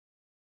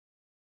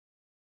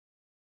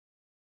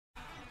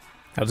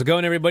How's it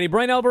going, everybody?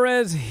 Bryan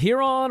Alvarez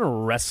here on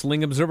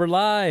Wrestling Observer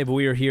Live.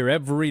 We are here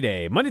every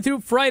day, Monday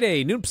through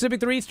Friday, noon Pacific,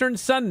 3 Eastern,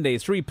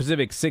 Sundays, 3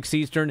 Pacific, 6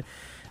 Eastern,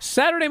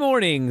 Saturday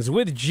mornings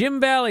with Jim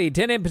Valley,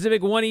 10 a.m.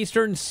 Pacific, 1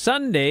 Eastern,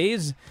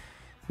 Sundays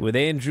with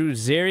Andrew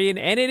Zarian,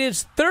 and it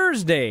is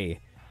Thursday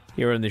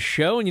here on the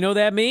show, and you know what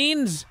that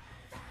means?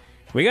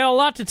 We got a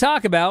lot to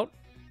talk about,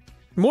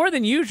 more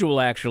than usual,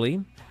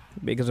 actually,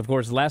 because, of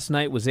course, last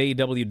night was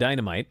AEW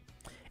Dynamite,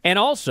 and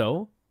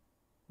also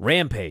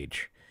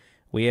Rampage.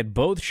 We had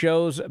both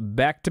shows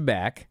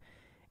back-to-back,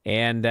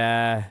 and,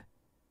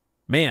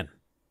 man,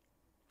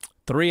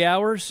 3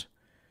 hours?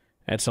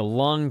 That's a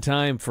long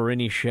time for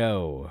any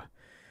show.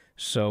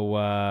 So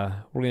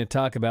we're going to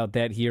talk about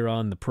that here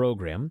on the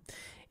program.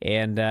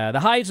 And the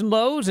highs and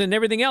lows and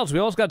everything else. We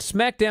also got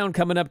SmackDown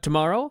coming up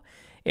tomorrow,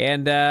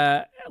 and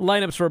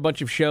lineups for a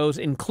bunch of shows,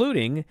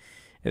 including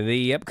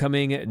the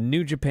upcoming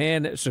New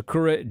Japan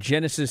Sakura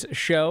Genesis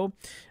show.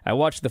 I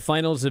watched the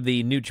finals of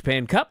the New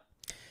Japan Cup,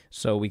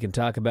 so we can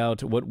talk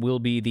about what will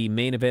be the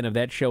main event of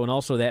that show and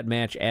also that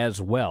match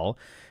as well.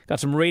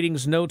 Got some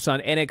ratings notes on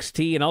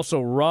NXT and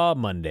also Raw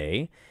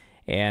Monday.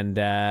 And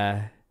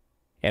Ronda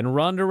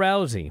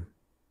Rousey.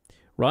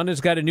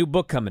 Ronda's got a new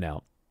book coming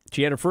out.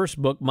 She had her first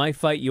book, My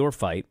Fight, Your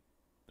Fight.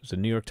 It's a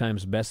New York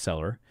Times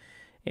bestseller.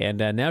 And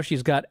now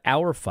she's got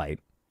Our Fight,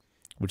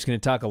 which is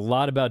going to talk a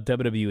lot about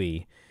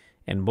WWE.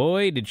 And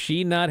boy, did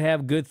she not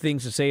have good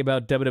things to say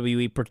about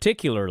WWE,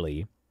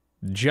 particularly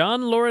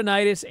John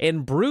Laurinaitis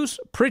and Bruce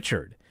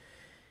Pritchard.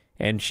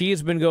 And she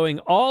has been going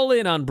all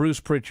in on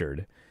Bruce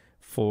Pritchard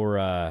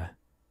for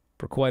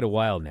quite a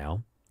while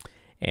now.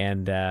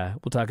 And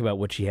we'll talk about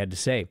what she had to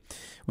say.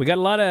 We got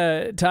a lot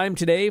of time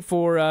today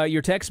for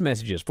your text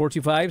messages.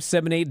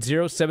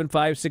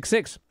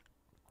 425-780-7566.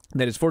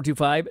 That is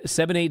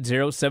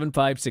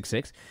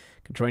 425-780-7566.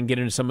 Can try and get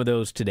into some of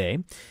those today.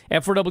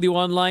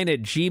 F4WOnline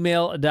at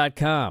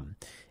gmail.com.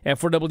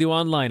 F4W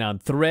Online on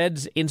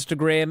Threads,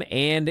 Instagram,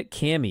 and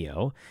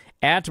Cameo.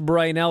 At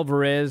Bryan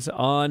Alvarez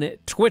on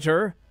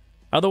Twitter,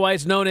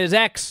 otherwise known as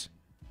X.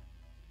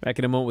 Back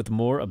in a moment with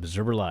more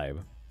Observer Live.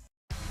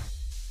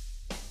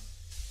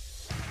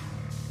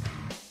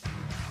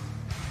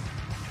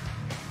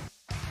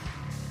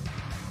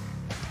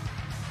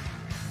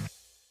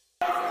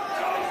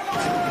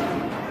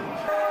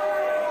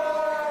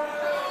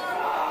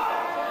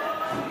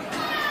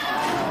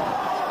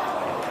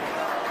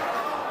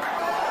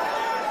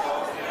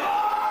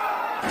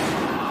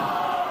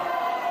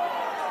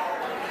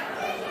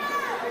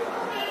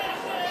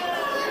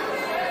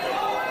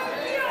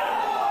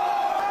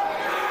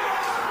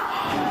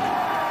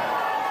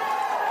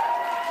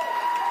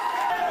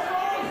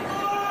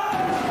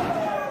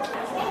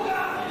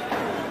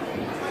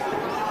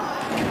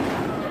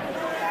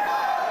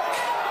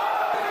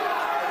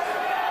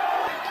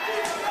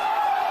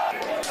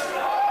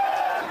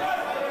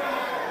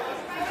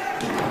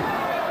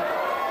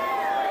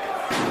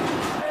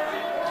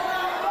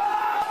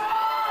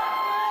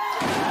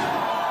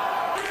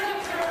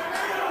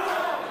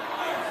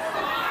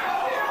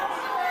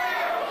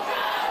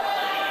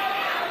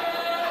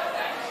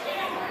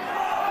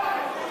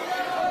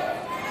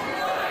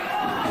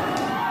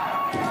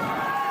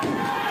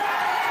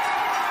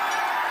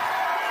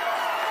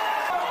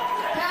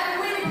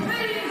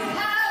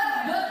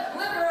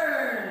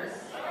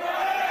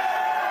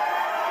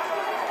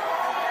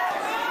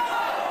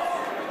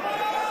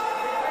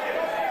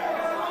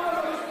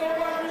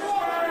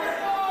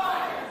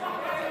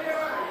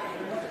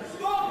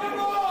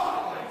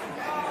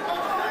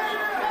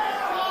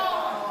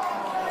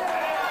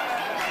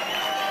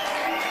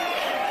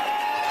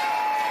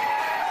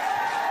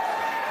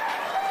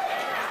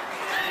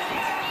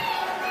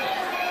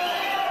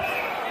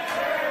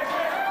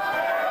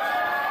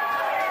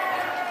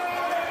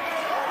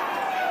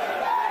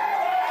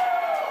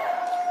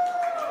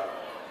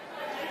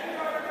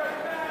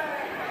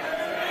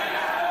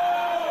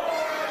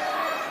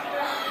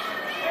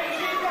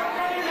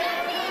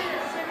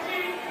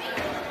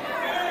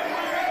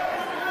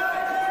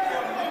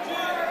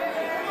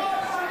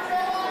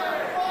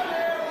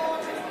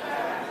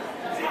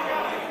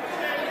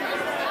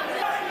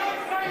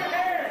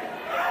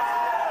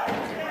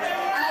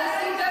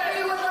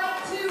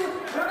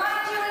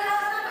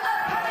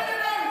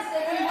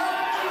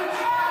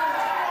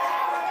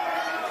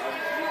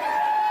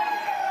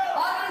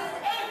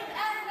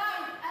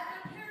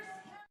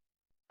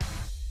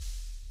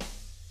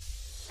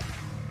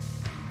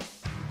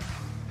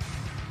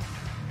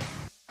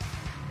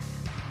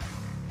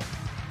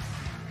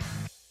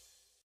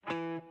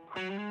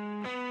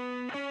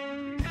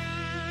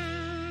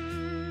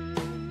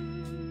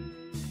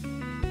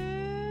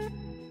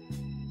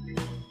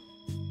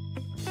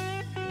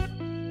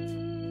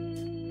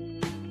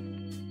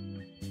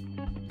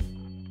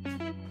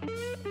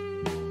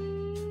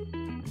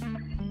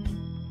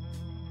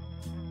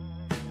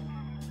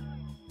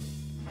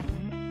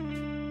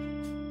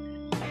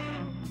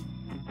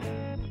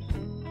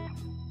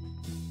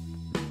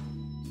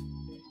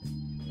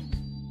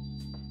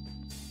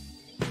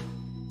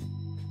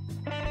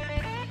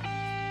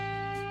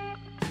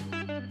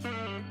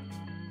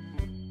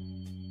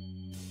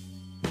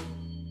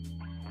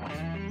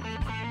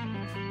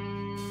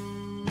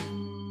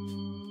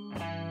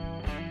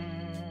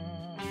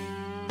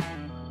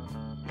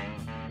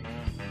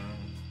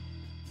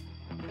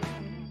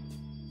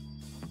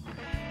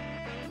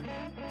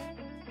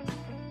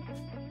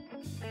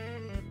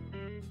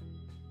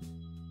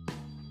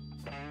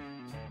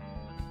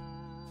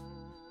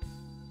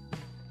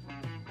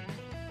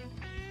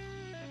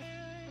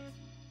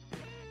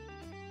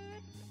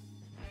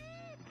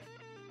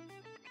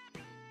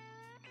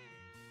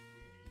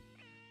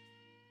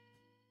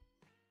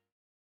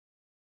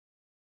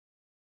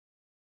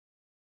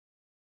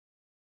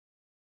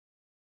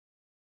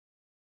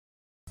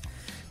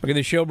 Look at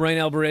the show. Bryan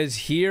Alvarez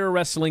here,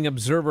 Wrestling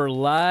Observer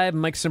Live.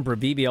 Mike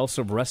Sempervive,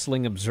 also of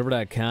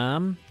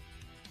WrestlingObserver.com.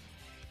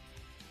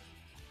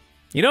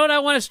 You know what I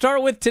want to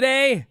start with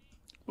today?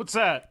 What's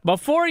that?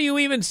 Before you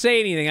even say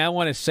anything, I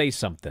want to say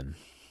something.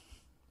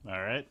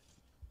 All right.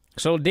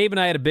 So Dave and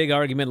I had a big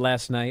argument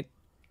last night.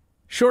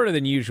 Shorter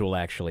than usual,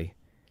 actually.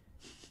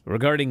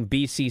 Regarding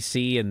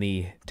BCC and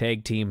the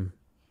tag team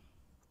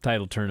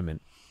title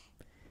tournament.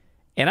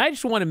 And I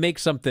just want to make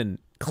something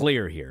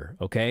clear here,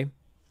 okay?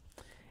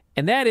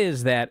 And that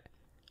is that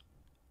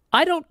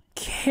I don't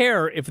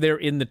care if they're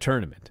in the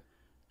tournament.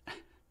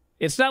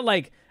 It's not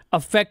like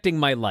affecting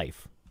my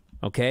life,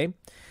 okay?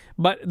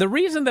 But the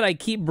reason that I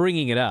keep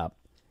bringing it up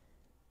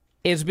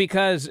is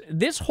because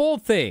this whole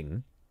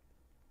thing,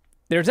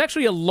 there's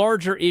actually a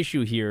larger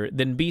issue here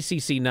than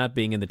BCC not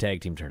being in the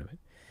tag team tournament.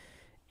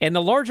 And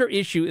the larger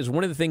issue is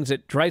one of the things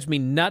that drives me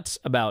nuts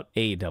about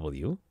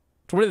AEW.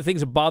 It's one of the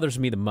things that bothers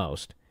me the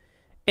most.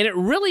 And it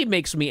really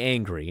makes me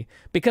angry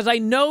because I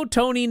know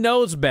Tony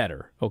knows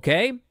better,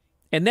 okay?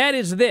 And that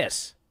is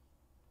this.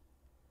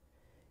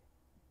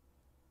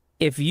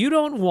 If you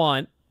don't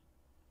want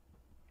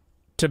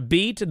to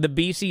beat the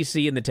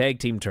BCC in the tag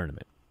team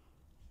tournament,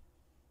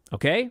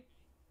 okay?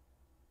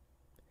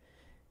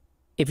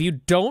 If you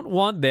don't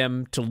want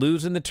them to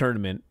lose in the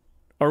tournament,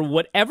 or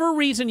whatever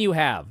reason you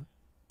have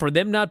for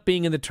them not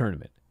being in the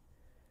tournament,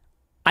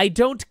 I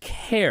don't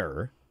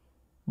care,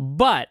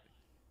 but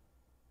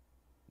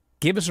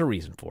give us a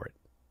reason for it.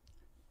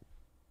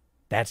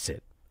 That's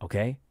it,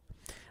 okay?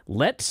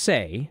 Let's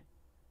say,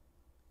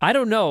 I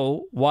don't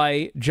know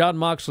why Jon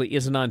Moxley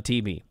isn't on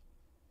TV.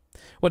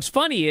 What's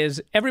funny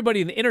is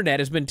everybody on the internet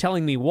has been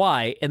telling me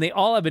why, and they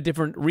all have a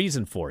different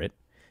reason for it,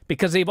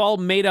 because they've all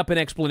made up an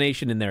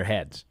explanation in their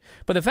heads.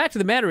 But the fact of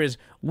the matter is,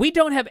 we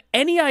don't have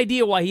any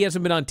idea why he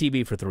hasn't been on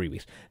TV for 3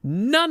 weeks.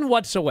 None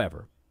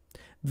whatsoever.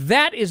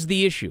 That is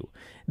the issue.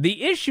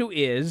 The issue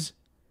is,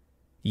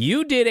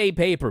 you did a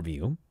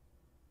pay-per-view.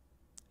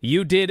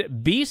 You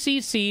did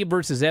BCC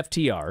versus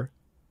FTR.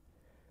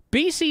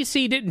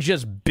 BCC didn't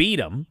just beat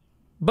them,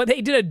 but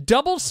they did a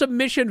double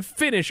submission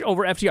finish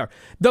over FTR.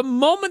 The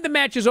moment the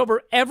match is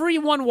over,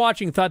 everyone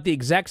watching thought the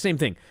exact same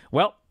thing.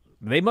 Well,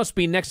 they must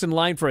be next in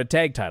line for a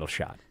tag title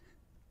shot.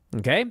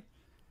 Okay?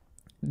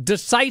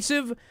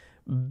 Decisive,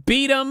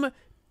 beat them,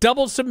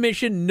 double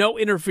submission, no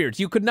interference.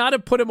 You could not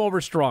have put him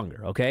over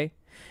stronger, okay?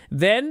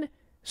 Then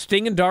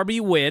Sting and Darby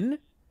win.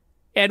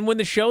 And when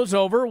the show's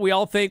over, we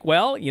all think,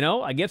 well, you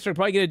know, I guess they're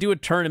probably going to do a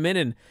tournament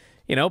and,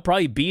 you know,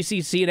 probably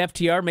BCC and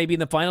FTR maybe in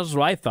the finals is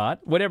what I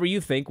thought. Whatever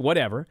you think,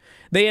 whatever.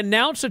 They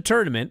announce a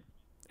tournament,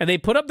 and they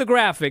put up the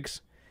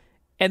graphics,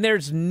 and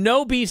there's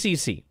no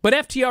BCC. But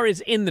FTR is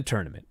in the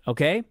tournament,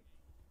 okay?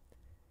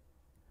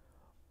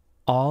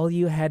 All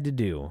you had to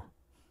do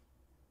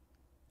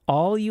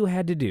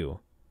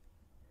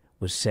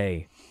was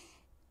say,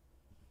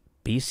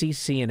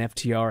 BCC and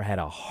FTR had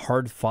a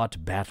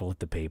hard-fought battle at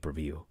the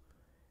pay-per-view.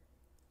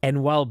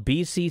 And while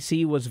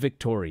BCC was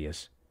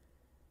victorious,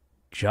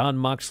 Jon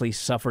Moxley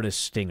suffered a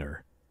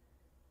stinger,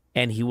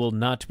 and he will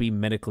not be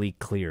medically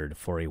cleared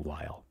for a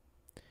while.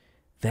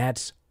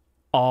 That's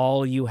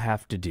all you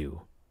have to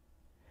do.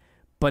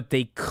 But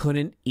they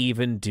couldn't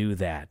even do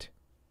that.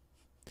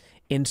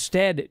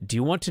 Instead, do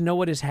you want to know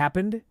what has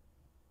happened?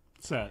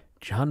 What's that?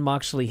 Jon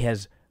Moxley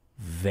has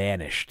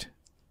vanished.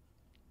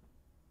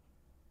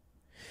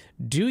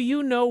 Do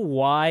you know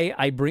why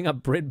I bring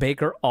up Britt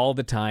Baker all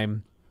the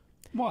time?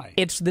 Why?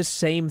 It's the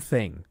same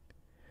thing.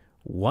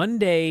 One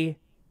day,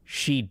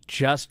 she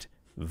just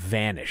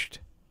vanished.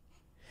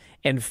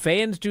 And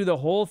fans do the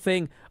whole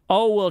thing,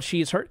 oh, well,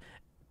 she's hurt.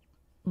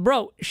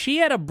 Bro, she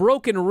had a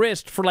broken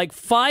wrist for like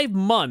 5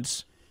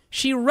 months.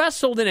 She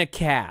wrestled in a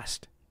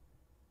cast.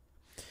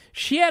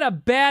 She had a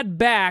bad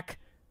back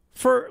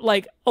for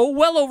like,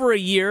 well over a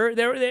year.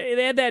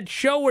 They had that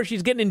show where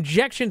she's getting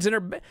injections in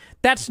her back.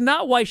 That's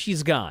not why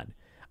she's gone.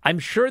 I'm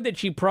sure that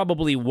she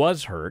probably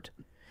was hurt.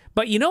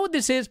 But you know what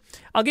this is?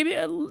 I'll give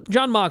you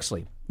Jon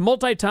Moxley,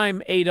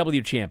 multi-time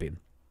AEW champion.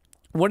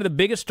 One of the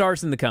biggest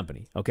stars in the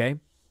company, okay?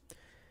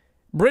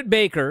 Britt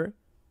Baker,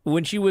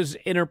 when she was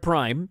in her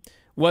prime,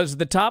 was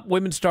the top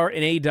women's star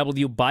in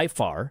AEW by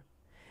far,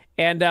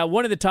 and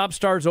one of the top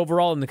stars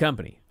overall in the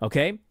company,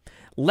 okay?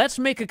 Let's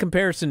make a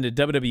comparison to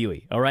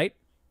WWE, all right?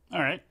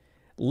 All right.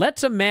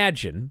 Let's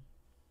imagine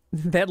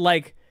that,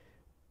 like,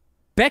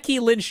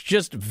 Becky Lynch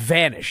just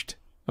vanished,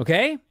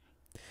 okay?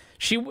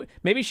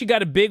 Maybe she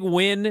got a big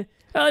win.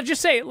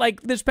 Just say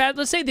like this past.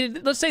 Let's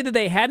say that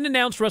they hadn't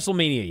announced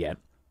WrestleMania yet,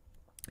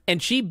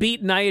 and she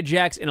beat Nia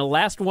Jax in a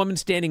last woman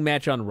standing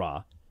match on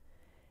Raw,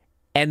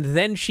 and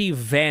then she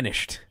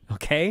vanished.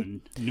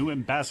 Okay, new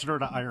ambassador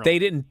to Ireland. They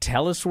didn't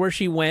tell us where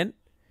she went.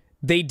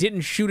 They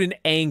didn't shoot an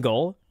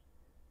angle.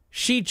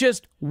 She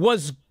just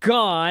was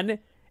gone,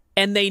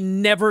 and they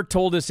never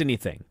told us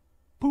anything.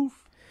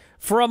 Poof.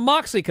 For a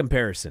Moxley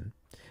comparison,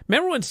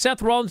 remember when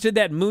Seth Rollins did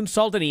that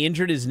moonsault and he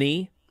injured his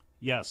knee?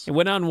 Yes. And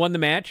went on and won the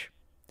match.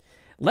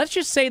 Let's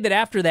just say that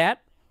after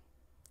that,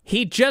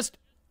 he just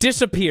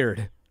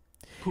disappeared.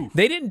 Poof.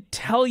 They didn't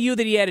tell you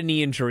that he had a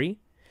knee injury.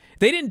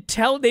 They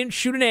didn't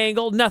shoot an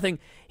angle, nothing.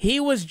 He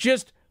was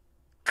just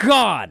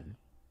gone.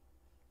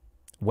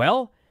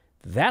 Well,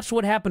 that's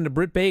what happened to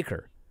Britt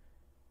Baker.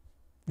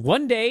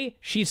 One day,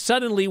 she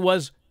suddenly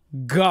was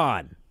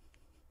gone.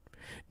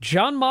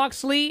 Jon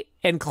Moxley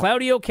and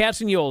Claudio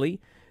Castagnoli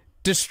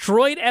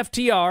destroyed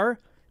FTR,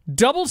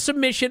 double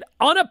submission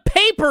on a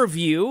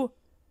pay-per-view,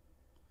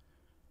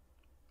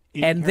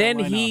 and then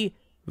he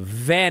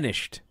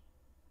vanished.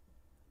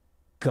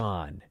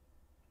 Gone.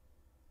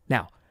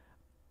 Now,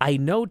 I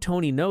know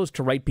Tony knows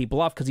to write people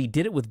off because he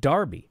did it with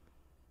Darby.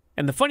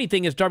 And the funny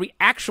thing is, Darby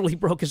actually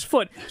broke his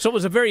foot, so it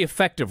was a very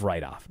effective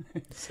write-off.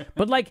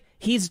 But, like,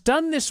 he's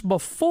done this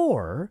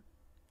before,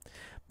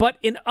 but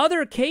in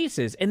other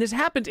cases, and this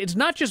happens, it's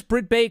not just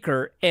Britt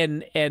Baker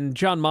and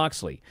Jon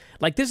Moxley.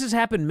 Like, this has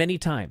happened many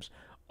times.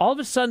 All of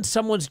a sudden,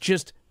 someone's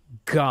just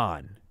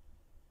gone.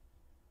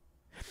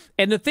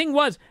 And the thing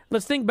was,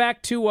 let's think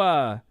back to,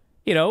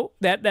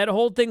 that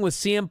whole thing with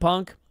CM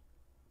Punk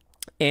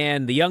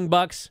and the Young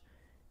Bucks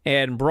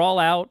and Brawl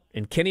Out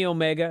and Kenny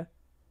Omega.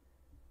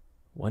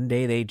 One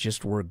day they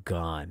just were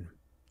gone.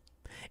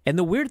 And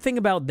the weird thing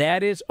about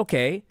that is,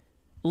 okay,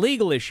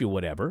 legal issue,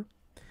 whatever.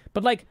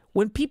 But, like,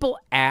 when people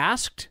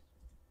asked,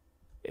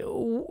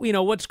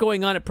 what's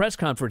going on at press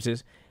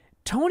conferences,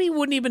 Tony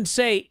wouldn't even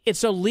say,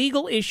 it's a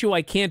legal issue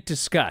I can't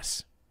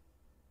discuss.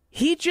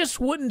 He just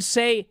wouldn't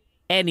say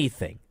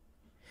anything.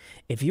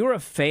 If you're a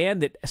fan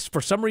that,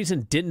 for some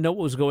reason, didn't know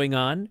what was going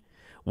on,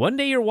 one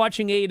day you're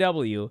watching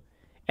AEW,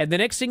 and the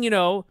next thing you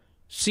know,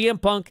 CM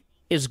Punk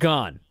is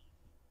gone.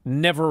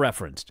 Never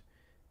referenced.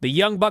 The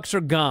Young Bucks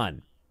are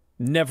gone.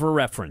 Never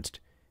referenced.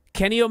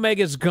 Kenny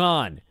Omega's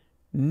gone.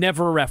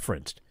 Never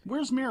referenced.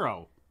 Where's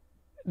Miro?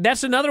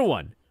 That's another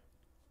one.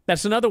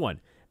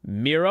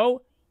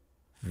 Miro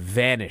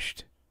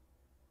vanished.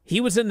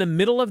 He was in the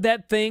middle of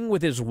that thing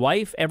with his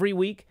wife every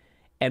week,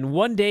 and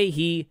one day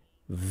he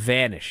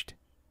vanished.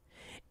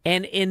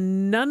 And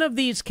in none of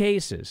these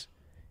cases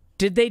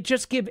did they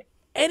just give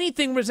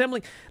anything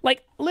resembling...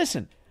 Like,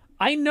 listen...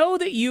 I know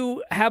that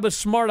you have a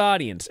smart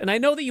audience, and I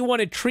know that you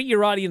want to treat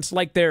your audience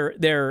like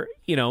they're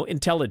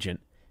intelligent.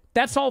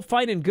 That's all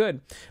fine and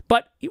good.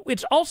 But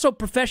it's also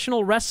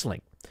professional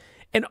wrestling.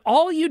 And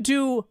all you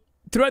do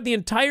throughout the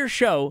entire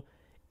show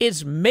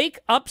is make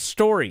up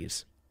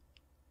stories.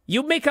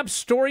 You make up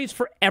stories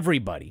for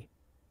everybody.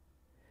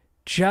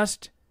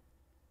 Just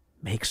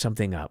make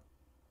something up.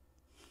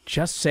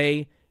 Just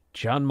say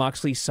Jon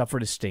Moxley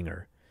suffered a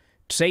stinger.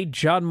 Say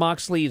Jon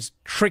Moxley's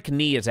trick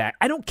knee is I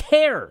don't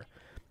care.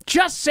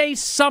 Just say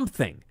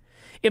something.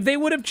 If they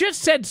would have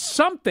just said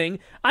something,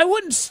 I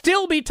wouldn't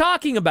still be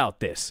talking about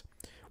this.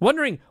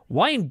 Wondering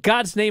why in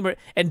God's name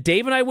and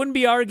Dave and I wouldn't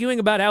be arguing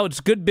about how it's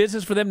good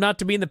business for them not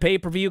to be in the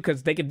pay-per-view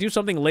because they could do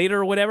something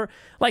later or whatever.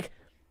 Like,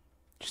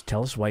 just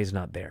tell us why he's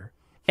not there.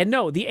 And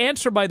no, the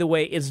answer, by the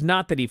way, is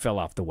not that he fell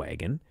off the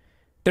wagon.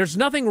 There's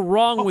nothing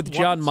wrong with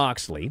Jon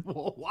Moxley.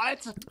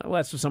 What? Well,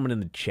 that's what someone in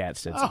the chat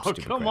said. Some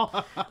stupid come crap.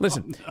 on.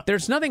 Listen,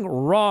 there's nothing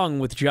wrong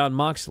with Jon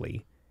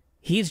Moxley.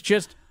 He's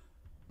just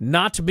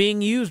not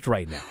being used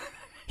right now.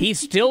 He's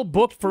still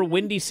booked for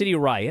Windy City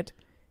Riot.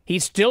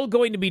 He's still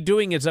going to be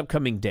doing his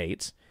upcoming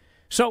dates.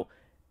 So,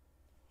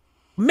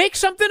 make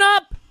something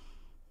up.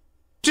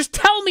 Just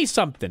tell me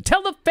something.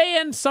 Tell the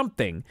fans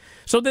something.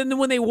 So then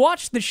when they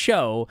watch the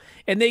show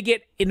and they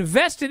get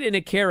invested in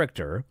a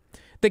character,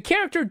 the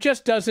character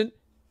just doesn't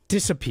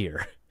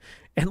disappear.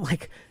 And,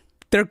 like,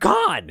 they're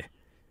gone.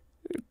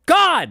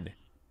 Gone.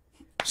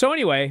 So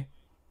anyway,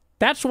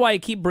 that's why I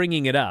keep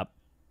bringing it up.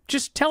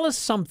 Just tell us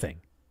something.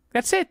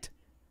 That's it.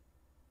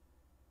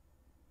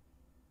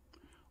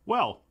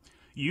 Well,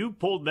 you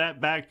pulled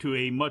that back to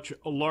a much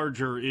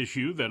larger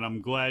issue that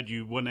I'm glad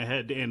you went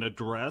ahead and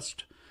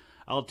addressed.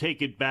 I'll take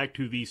it back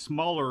to the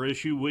smaller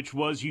issue, which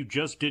was you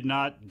just did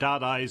not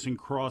dot I's and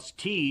cross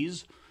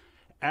T's.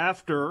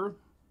 After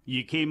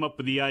you came up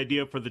with the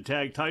idea for the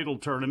tag title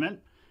tournament,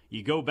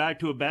 you go back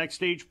to a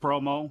backstage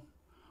promo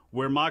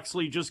where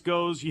Moxley just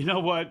goes, you know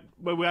what,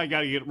 I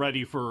got to get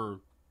ready for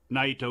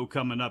Naito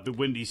coming up at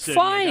Windy City.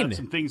 Fine. I got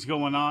some things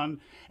going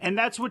on. And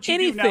that's what you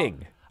Anything.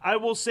 do now. I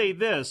will say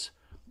this.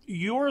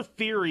 Your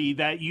theory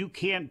that you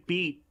can't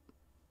beat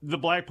the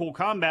Blackpool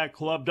Combat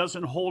Club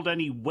doesn't hold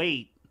any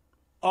weight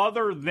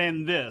other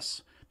than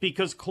this.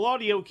 Because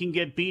Claudio can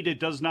get beat. It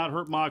does not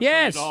hurt Moxley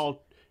at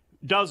all.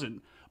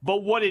 Doesn't.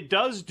 But what it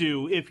does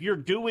do, if you're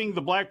doing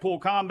the Blackpool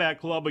Combat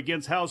Club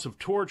against House of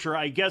Torture,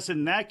 I guess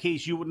in that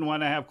case you wouldn't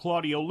want to have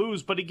Claudio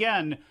lose. But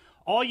again,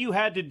 all you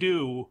had to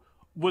do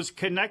was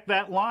connect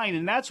that line.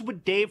 And that's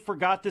what Dave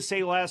forgot to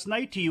say last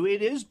night to you.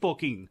 It is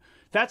booking.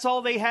 That's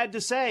all they had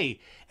to say.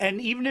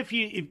 And even if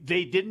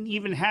they didn't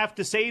even have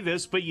to say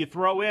this, but you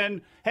throw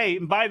in, hey,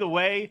 and by the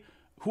way,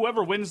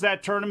 whoever wins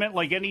that tournament,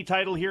 like any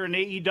title here in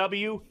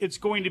AEW, it's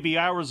going to be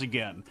ours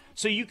again.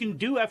 So you can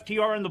do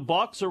FTR and the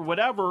Bucks or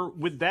whatever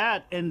with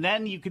that, and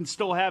then you can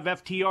still have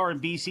FTR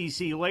and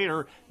BCC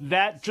later.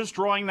 That, just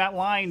drawing that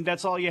line,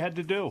 that's all you had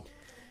to do.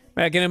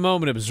 Back in a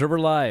moment, Observer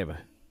Live.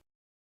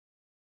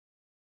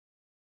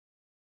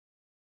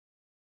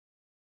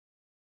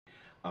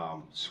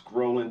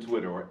 scrolling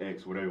Twitter or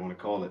X, whatever you want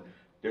to call it,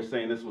 they're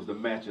saying this was the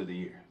match of the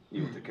year.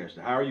 You and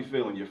Takeshita. How are you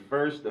feeling? Your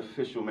first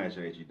official match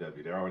at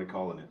AEW. They're already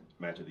calling it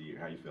match of the year.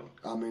 How are you feeling?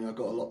 I mean, I've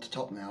got a lot to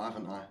top now,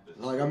 haven't I?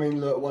 Like, I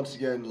mean, look, once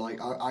again, like,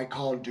 I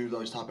can't do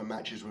those type of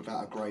matches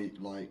without a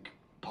great, like,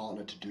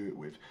 partner to do it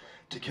with.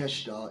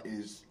 Takeshita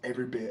is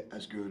every bit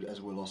as good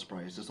as Will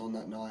Ospreay. It's just on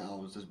that night I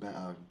was just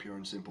better, pure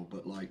and simple.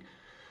 But, like,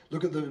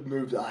 look at the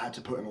move that I had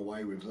to put him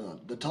away with.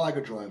 The Tiger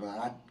Driver, and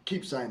I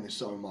keep saying this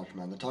so much,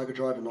 man. The Tiger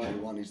Driver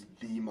 91 is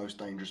the most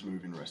dangerous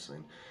move in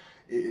wrestling.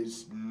 It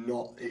is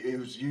not. It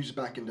was used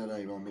back in the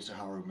day by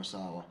Mitsuharu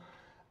Misawa,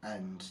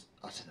 and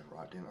I said it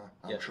right, didn't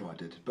I? I'm sure I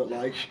did. But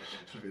like,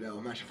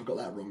 I'm actually forgot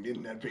that wrong,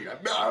 didn't I?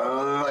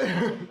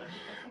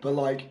 But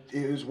like,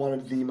 it was one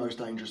of the most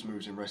dangerous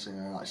moves in wrestling.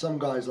 And like, some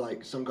guys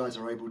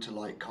are able to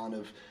like kind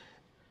of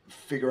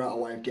figure out a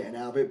way of getting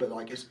out of it, but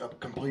like it's a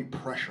complete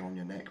pressure on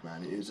your neck,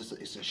 man.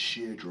 It's a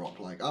sheer drop.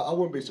 Like I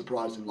wouldn't be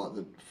surprised in like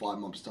the 5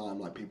 months time,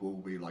 like people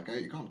will be like,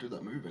 hey, you can't do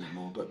that move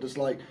anymore. But just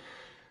like.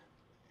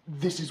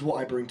 This is what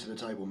I bring to the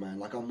table, man.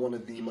 Like, I'm one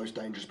of the most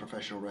dangerous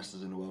professional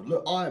wrestlers in the world.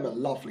 Look, I am a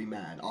lovely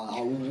man. I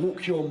will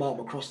walk your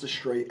mum across the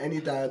street any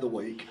day of the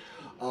week.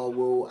 I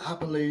will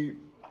happily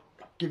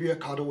give you a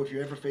cuddle if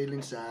you're ever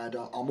feeling sad.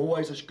 I'm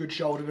always a good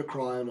shoulder to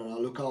cry on, and I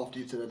look after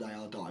you to the day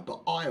I die.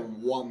 But I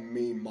am one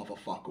mean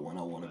motherfucker when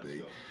I want to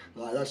be.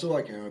 Like, that's all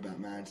I care about,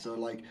 man. So,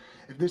 like,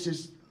 if this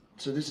is...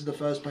 So this is the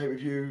first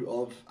pay-per-view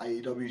of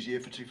AEW's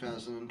year for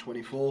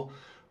 2024.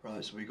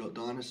 Right, so we got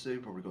Dynasty,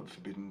 probably got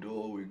Forbidden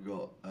Door, we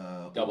got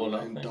Double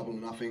or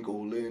Nothing,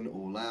 All In,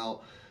 All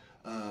Out,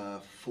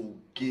 Full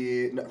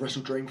Gear,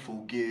 Wrestle Dream,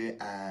 Full Gear,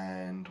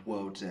 and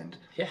World's End.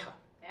 Yeah.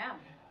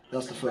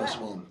 That's the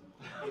first one.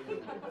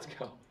 Let's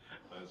go.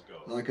 Let's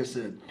go. Like I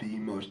said, the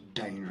most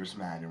dangerous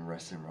man in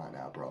wrestling right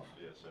now, bro.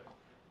 Yes, sir.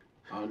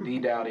 D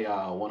Dowdy,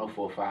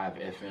 104.5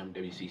 FM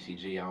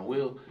WCCG.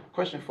 Will,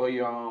 question for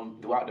you.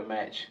 Throughout the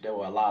match, there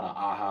were a lot of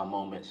aha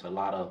moments, a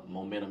lot of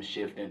momentum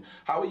shifting.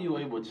 How were you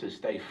able to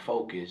stay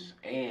focused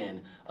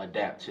and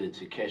adapt to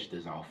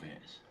Takeshita's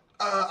offense?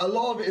 A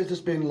lot of it has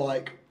just been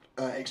like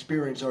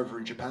experience over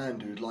in Japan,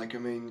 dude. Like, I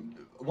mean,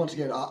 once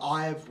again,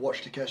 I have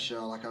watched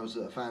Takeshita. Like, I was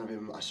a fan of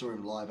him. I saw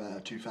him live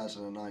at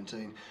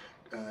 2019.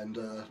 And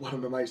one of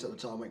my mates at the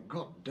time went,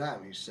 God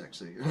damn, he's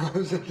sexy. And I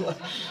was like,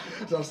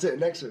 so I was sitting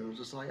next to him, I was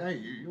just like, hey,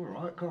 you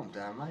all right? Calm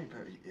down, mate.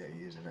 But yeah,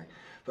 he is, isn't he?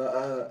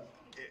 But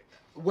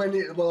when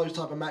those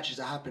type of matches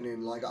are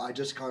happening, like I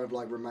just kind of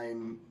like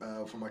remain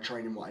for my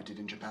training what I did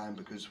in Japan,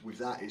 because with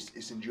that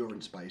it's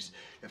endurance based.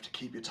 You have to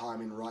keep your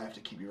timing right, you have to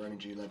keep your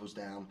energy levels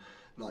down,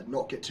 like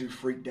not get too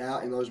freaked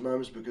out in those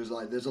moments, because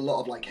like there's a lot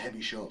of like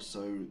heavy shots.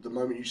 So the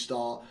moment you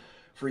start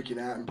freaking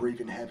out and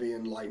breathing heavy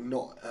and like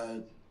not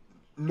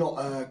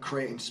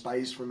creating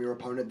space from your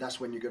opponent, that's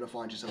when you're going to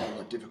find yourself in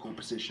like difficult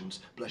positions.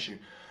 Bless you.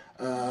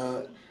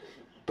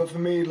 But for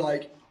me,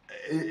 like,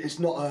 it's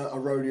not a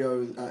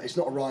rodeo. It's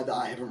not a ride that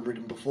I haven't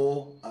ridden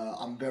before.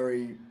 I'm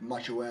very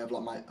much aware of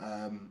like my.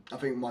 I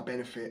think my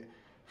benefit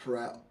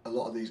throughout a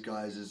lot of these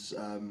guys is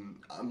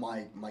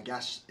my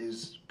gas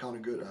is kind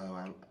of good.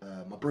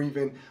 My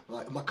breathing,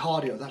 my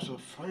cardio. That's what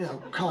I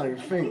can't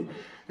even think.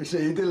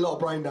 He did a lot of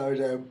brain damage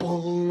there.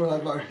 Boom.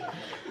 Like,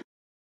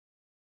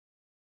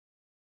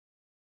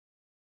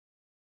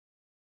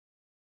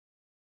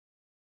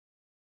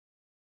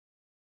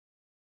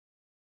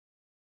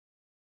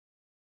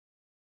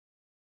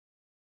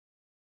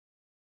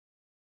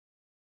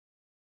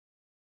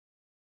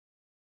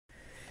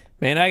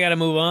 Man, I got to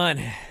move on.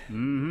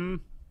 Mm-hmm.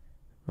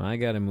 I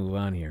got to move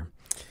on here.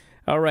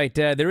 All right,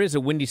 there is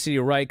a Windy City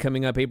Riot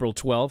coming up April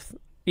 12th.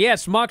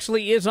 Yes,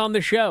 Moxley is on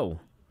the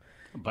show.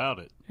 About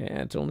it.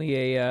 Yeah, it's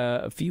only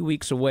a few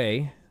weeks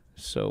away,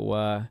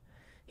 so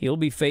he'll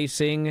be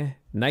facing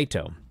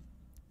Naito.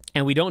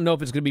 And we don't know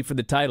if it's going to be for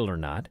the title or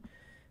not,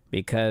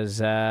 because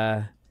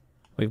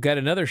we've got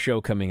another show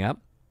coming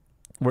up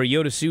where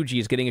Yota Tsuji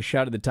is getting a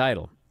shot at the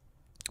title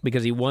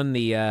because he won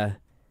the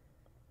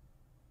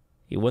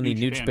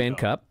New Japan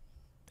Cup,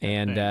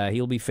 and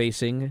he'll be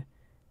facing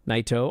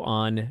Naito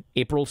on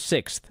April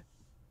 6th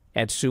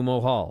at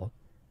Sumo Hall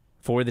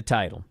for the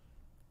title.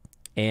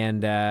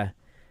 And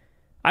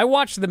I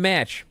watched the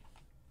match.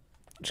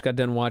 Just got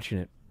done watching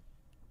it.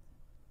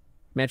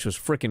 Match was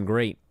freaking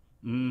great.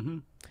 Mm-hmm.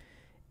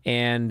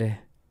 And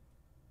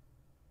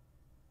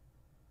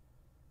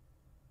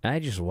I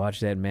just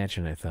watched that match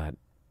and I thought,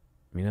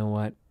 you know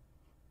what?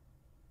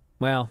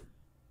 Well,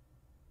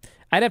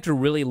 I'd have to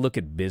really look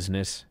at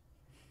business.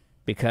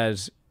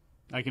 Because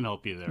I can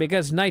help you there.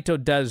 Because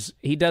Naito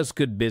does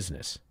good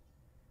business,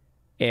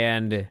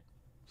 and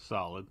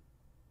solid.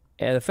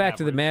 The fact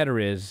of the matter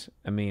is,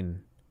 I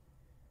mean,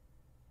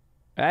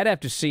 I'd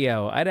have to see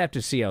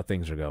how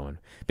things are going,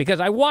 because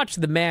I watched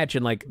the match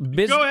and like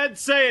business. Go ahead,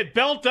 say it.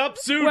 Belt up,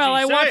 Tsuji. Well,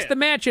 I watched the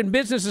match and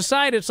business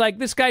aside, it's like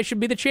this guy should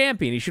be the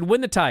champion. He should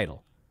win the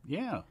title.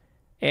 Yeah.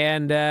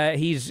 And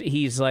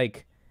he's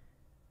like,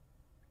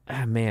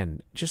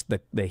 man, just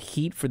the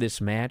heat for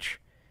this match.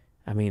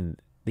 I mean.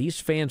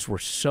 These fans were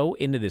so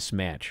into this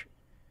match.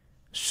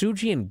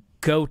 Tsuji and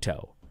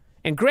Goto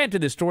And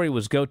granted, the story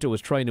was Goto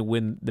was trying to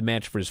win the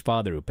match for his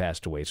father who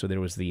passed away, so there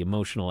was the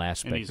emotional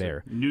aspect and he's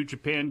there. A New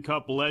Japan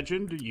Cup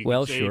legend. You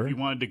Well, could say sure. if you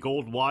wanted to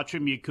gold watch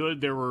him, you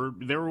could. There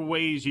were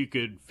ways you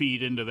could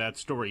feed into that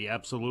story.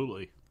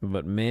 Absolutely.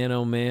 But man,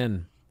 oh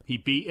man, He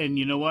beat, and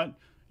you know what?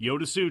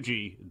 Yota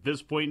Tsuji, at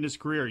this point in his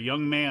career,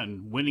 young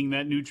man, winning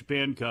that New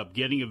Japan Cup,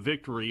 getting a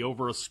victory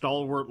over a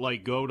stalwart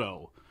like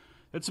Goto.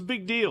 That's a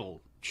big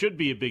deal. Should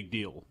be a big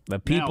deal. the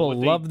people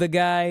love the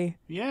guy.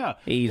 Yeah.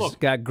 He's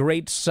got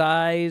great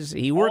size.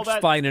 He works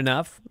fine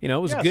enough. You know,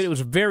 it was good. It was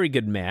a very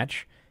good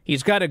match.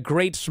 He's got a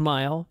great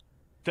smile,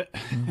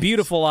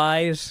 beautiful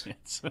eyes,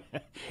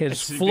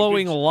 his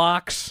flowing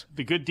locks.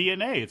 The good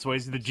DNA. It's why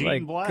he's the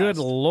Gene Blast. Good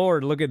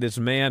Lord, look at this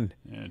man.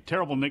 Yeah,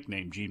 terrible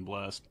nickname, Gene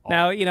Blast.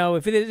 Now, you know,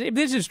 if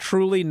this is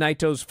truly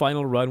Naito's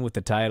final run with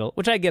the title,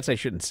 which I guess I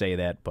shouldn't say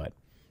that, but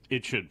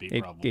it should be,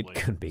 probably. It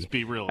could be. Let's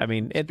be real. I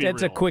mean,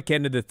 it's a quick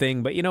end of the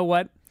thing, but you know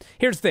what?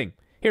 Here's the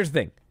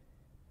thing.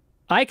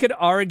 I could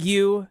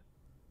argue,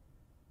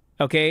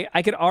 okay,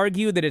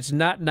 that it's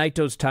not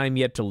Naito's time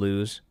yet to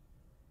lose,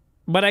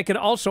 but I could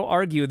also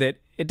argue that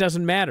it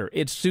doesn't matter.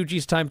 It's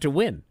Tsuji's time to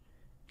win.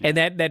 And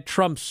that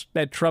trumps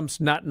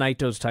not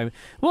Naito's time.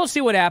 We'll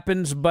see what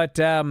happens, but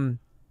your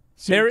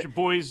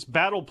boy's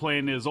battle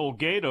plan is old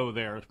Gato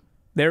there.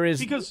 There is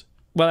because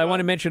well, I want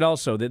to mention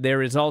also that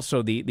there is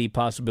also the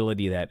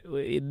possibility that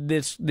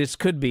this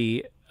could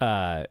be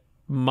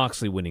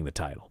Moxley winning the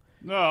title.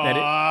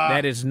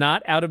 That is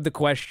not out of the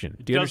question.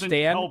 Do you understand?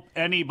 Doesn't help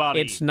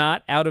anybody. It's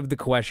not out of the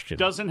question.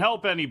 Doesn't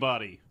help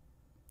anybody.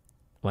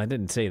 Well, I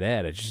didn't say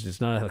that.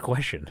 It's not out of the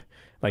question.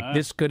 Like,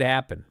 this could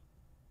happen.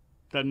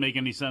 Doesn't make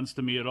any sense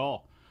to me at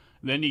all.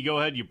 Then you go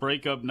ahead, you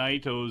break up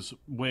Naito's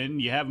win,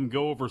 you have him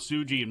go over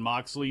Tsuji and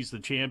Moxley's the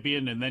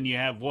champion, and then you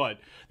have what?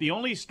 The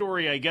only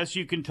story I guess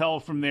you can tell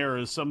from there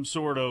is some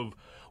sort of,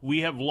 we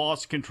have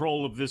lost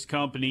control of this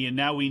company, and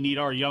now we need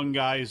our young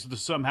guys to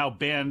somehow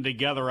band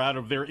together out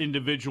of their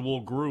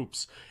individual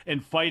groups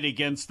and fight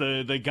against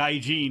the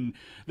Gaijin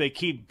that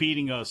keep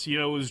beating us. You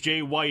know, it was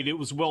Jay White, it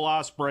was Will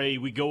Ospreay,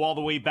 we go all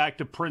the way back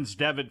to Prince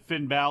Devitt,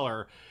 Finn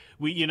Balor.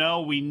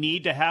 We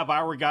need to have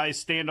our guys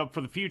stand up for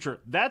the future.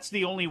 That's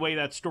the only way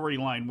that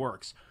storyline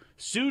works.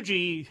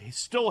 Tsuji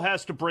still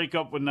has to break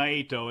up with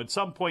Naito. At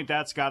some point,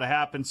 that's got to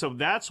happen. So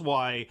that's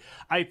why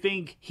I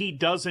think he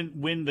doesn't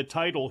win the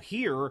title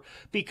here,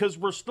 because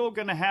we're still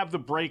going to have the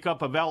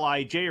breakup of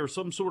LIJ or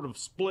some sort of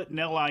split in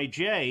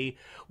LIJ,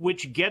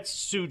 which gets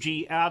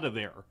Tsuji out of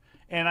there.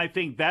 And I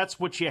think that's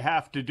what you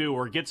have to do,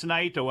 or gets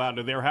Naito out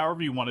of there,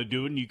 however you want to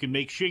do it, and you can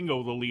make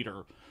Shingo the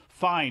leader.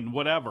 Fine,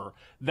 whatever.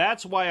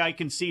 That's why I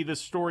can see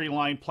this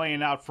storyline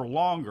playing out for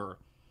longer.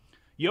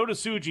 Yota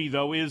Tsuji,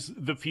 though, is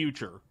the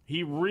future.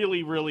 He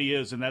really, really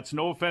is, and that's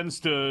no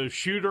offense to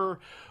Shooter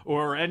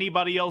or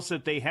anybody else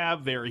that they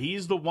have there.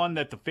 He's the one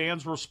that the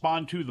fans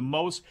respond to the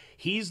most.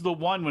 He's the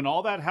one, when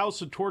all that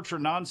House of Torture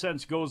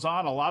nonsense goes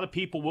on, a lot of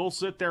people will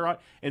sit there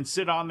and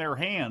sit on their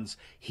hands.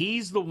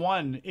 He's the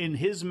one, in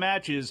his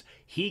matches,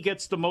 he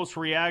gets the most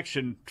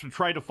reaction to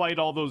try to fight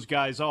all those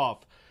guys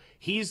off.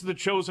 He's the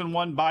chosen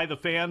one by the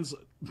fans,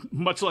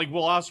 much like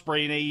Will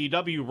Ospreay in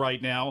AEW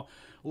right now.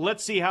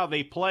 Let's see how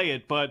they play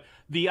it. But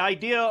the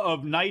idea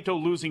of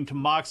Naito losing to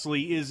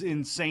Moxley is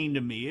insane to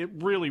me. It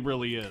really,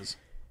 really is.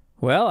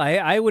 Well,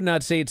 I would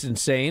not say it's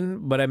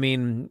insane, but I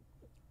mean,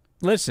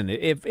 listen,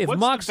 if What's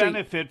Moxley... the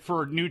benefit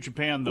for New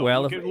Japan, though?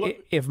 Well,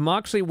 if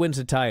Moxley wins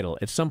a title,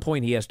 at some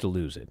point he has to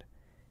lose it.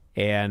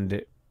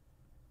 And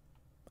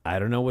I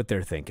don't know what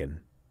they're thinking.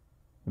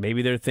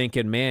 Maybe they're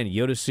thinking, man,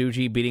 Yota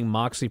Tsuji beating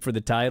Moxley for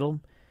the title?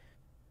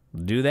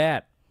 Do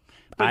that.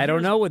 I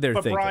don't know what they're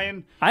thinking.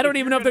 Brian, I don't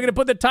even know if they're going to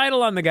put the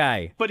title on the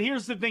guy. But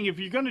here's the thing. If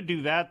you're going to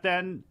do that,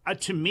 then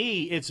to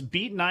me, it's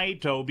beat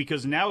Naito,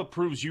 because now it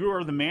proves you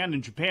are the man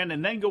in Japan,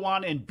 and then go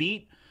on and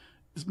beat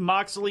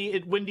Moxley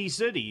at Windy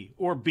City,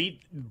 or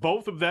beat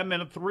both of them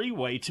in a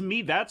three-way. To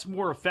me, that's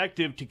more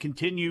effective to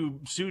continue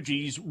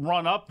Tsuji's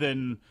run-up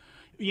than...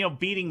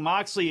 beating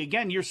Moxley.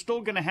 Again, you're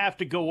still going to have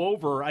to go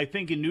over, I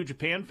think in New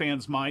Japan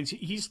fans' minds,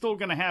 he's still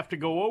going to have to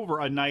go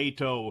over a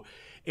Naito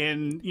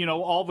and,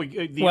 all the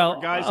other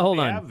guys that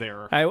they have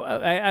there.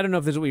 I don't know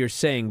if this is what you're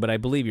saying, but I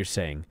believe you're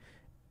saying.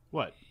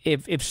 What?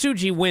 If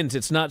Tsuji wins,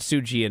 it's not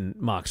Tsuji and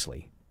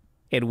Moxley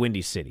at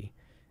Windy City.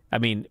 I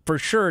mean, for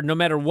sure, no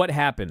matter what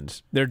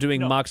happens, they're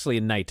doing Moxley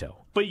and Naito.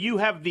 But you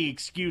have the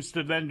excuse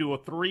to then do a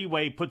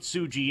three-way, put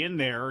Tsuji in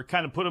there,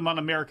 kind of put him on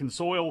American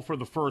soil for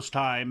the first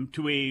time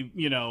to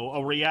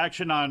a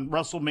reaction on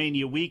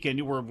WrestleMania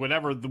weekend, or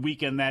whatever the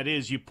weekend that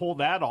is. You pull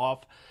that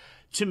off.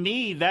 To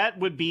me, that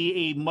would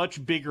be a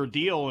much bigger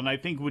deal, and I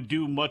think would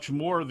do much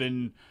more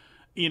than,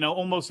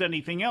 almost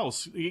anything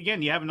else.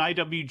 Again, you have an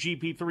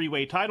IWGP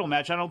three-way title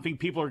match. I don't think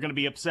people are going to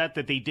be upset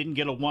that they didn't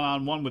get a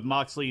one-on-one with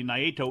Moxley and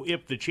Naito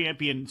if the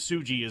champion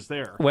Tsuji is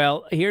there.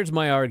 Well, here's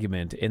my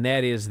argument, and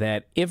that is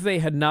that if they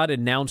had not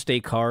announced a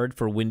card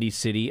for Windy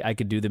City, I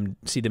could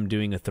see them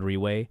doing a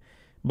three-way.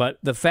 But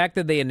the fact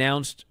that they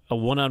announced a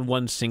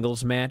one-on-one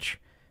singles match,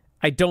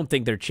 I don't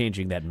think they're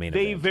changing that main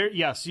event.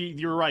 Yes,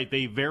 you're right.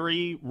 They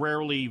very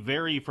rarely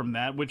vary from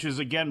that, which is,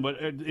 again,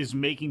 what is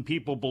making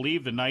people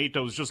believe that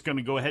Naito is just going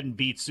to go ahead and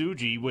beat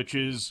Tsuji, which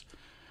is,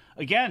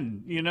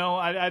 again,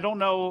 I don't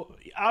know.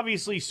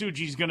 Obviously,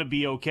 Tsuji's going to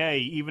be okay,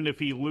 even if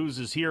he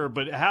loses here,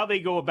 but how they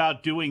go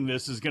about doing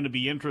this is going to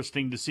be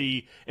interesting to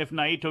see if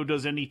Naito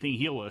does anything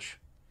heelish.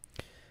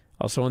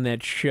 Also on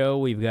that show,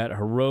 we've got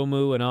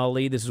Hiromu and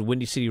Ali. This is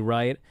Windy City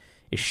Riot.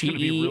 Ishii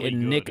really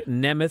and good. Nick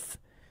Nemeth.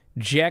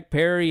 Jack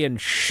Perry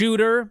and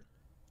Shooter.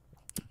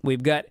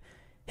 We've got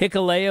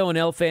Hikuleo and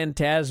El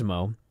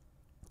Phantasmo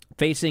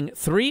facing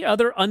 3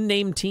 other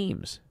unnamed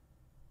teams.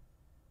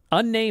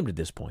 Unnamed at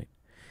this point.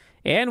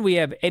 And we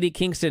have Eddie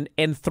Kingston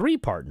and 3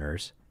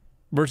 partners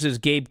versus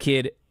Gabe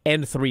Kidd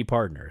and 3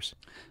 partners.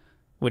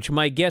 Which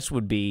my guess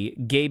would be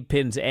Gabe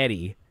pins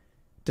Eddie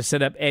to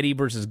set up Eddie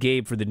versus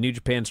Gabe for the New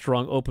Japan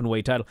Strong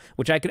Openweight title,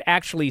 which I could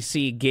actually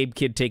see Gabe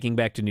Kidd taking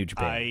back to New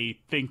Japan. I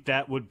think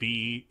that would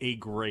be a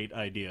great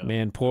idea.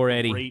 Man, poor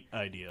Eddie. Great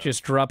idea.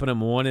 Just dropping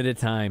them one at a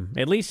time.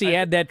 At least he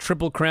had that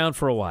Triple Crown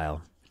for a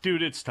while.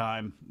 Dude, it's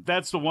time.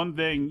 That's the one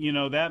thing,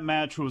 that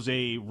match was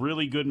a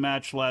really good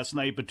match last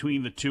night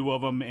between the 2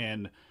 of them,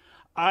 and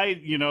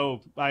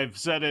I've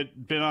said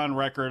it, been on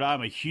record,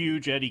 I'm a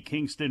huge Eddie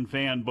Kingston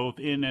fan, both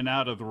in and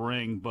out of the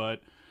ring, but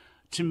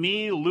to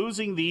me,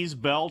 losing these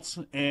belts,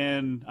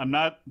 and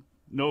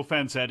no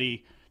offense,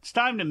 Eddie, it's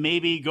time to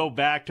maybe go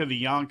back to the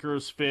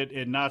Yonkers fit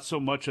and not so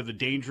much of the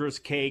Dangerous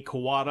K,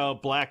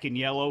 Kawada, black and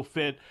yellow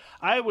fit.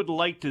 I would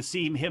like to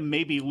see him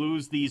maybe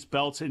lose these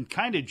belts and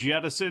kind of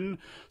jettison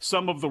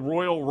some of the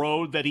Royal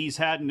Road that he's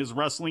had in his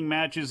wrestling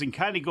matches and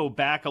kind of go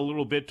back a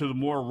little bit to the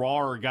more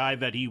rawer guy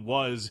that he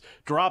was.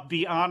 Drop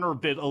the honor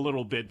bit a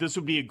little bit. This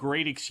would be a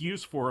great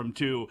excuse for him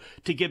to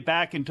get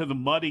back into the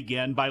mud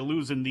again by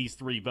losing these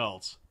 3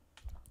 belts.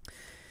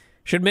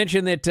 Should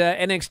mention that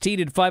NXT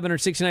did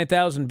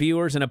 569,000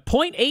 viewers and a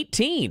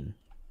 .18.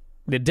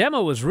 The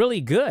demo was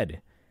really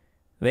good.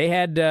 They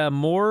had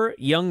more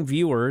young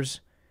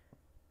viewers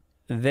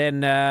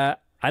than I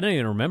don't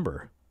even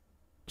remember.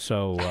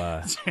 So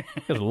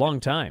it was a long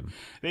time.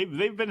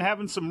 They've been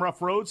having some rough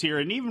roads here.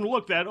 And even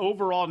look, that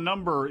overall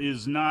number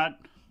is not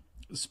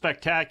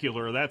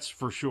spectacular, that's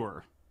for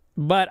sure.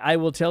 But I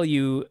will tell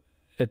you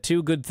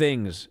 2 good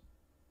things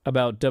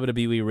about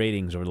WWE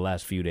ratings over the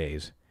last few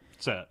days.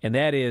 And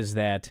that is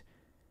that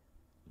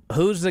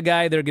who's the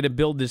guy they're going to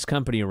build this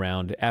company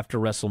around after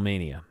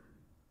WrestleMania?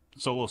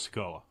 Solo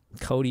Sikoa.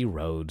 Cody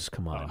Rhodes,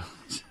 come on.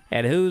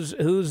 And who's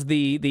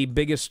the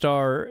biggest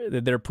star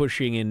that they're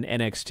pushing in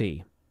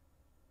NXT?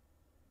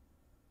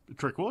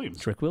 Trick Williams.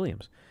 Trick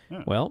Williams.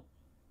 Yeah. Well,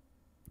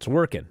 it's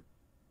working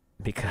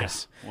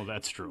because well,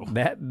 that's true.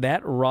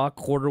 That Raw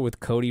quarter with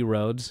Cody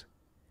Rhodes.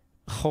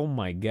 Oh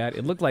my God!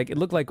 It looked like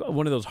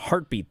one of those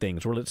heartbeat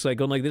things where it's like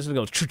going like this and it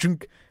goes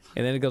chunk,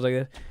 and then it goes like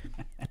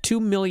that. 2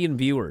 million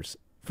viewers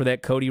for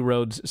that Cody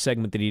Rhodes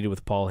segment that he did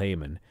with Paul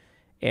Heyman,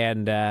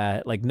 and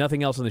like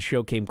nothing else on the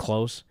show came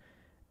close.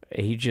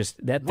 He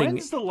just that thing.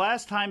 When's the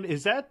last time?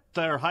 Is that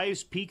their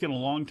highest peak in a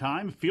long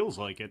time? It feels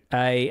like it.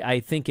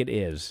 I think it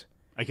is.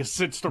 I guess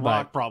it's The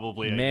Rock,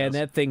 probably. Man,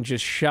 that thing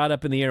just shot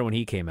up in the air when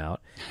he came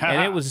out,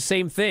 and it was the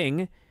same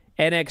thing.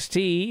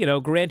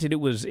 NXT, granted it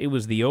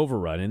was the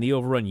overrun, and the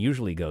overrun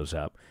usually goes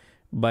up,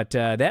 but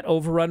that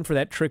overrun for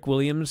that Trick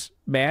Williams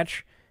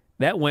match,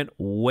 that went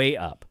way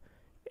up.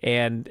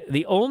 And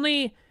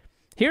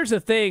here's the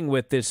thing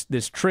with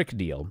this Trick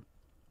deal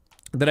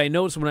that I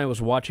noticed when I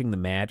was watching the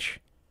match.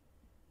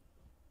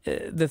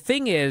 The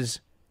thing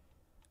is,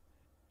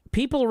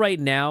 people right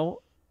now,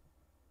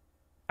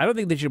 I don't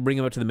think they should bring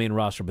him up to the main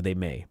roster, but they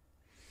may.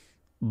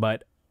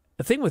 But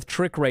the thing with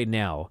Trick right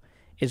now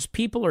is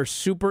people are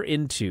super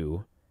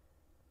into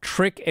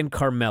Trick and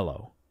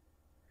Carmelo.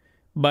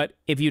 But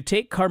if you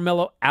take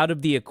Carmelo out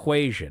of the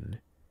equation,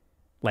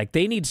 like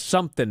they need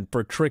something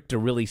for Trick to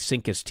really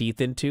sink his teeth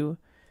into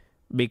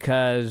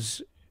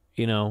because,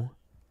 he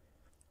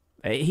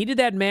did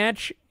that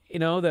match,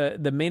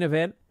 the main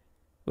event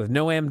with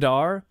Noam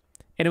Dar,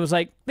 and it was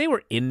like they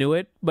were into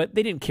it, but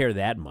they didn't care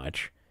that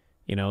much.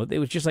 It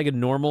was just like a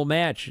normal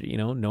match.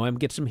 Noam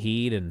gets some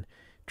heat and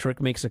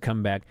Trick makes a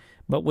comeback.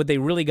 But what they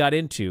really got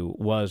into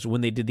was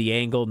when they did the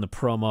angle and the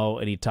promo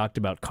and he talked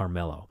about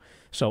Carmelo.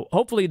 So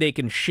hopefully they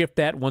can shift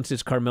that once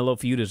this Carmelo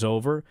feud is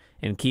over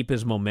and keep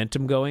his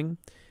momentum going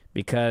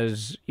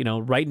because,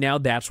 right now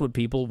that's what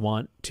people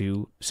want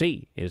to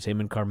see is him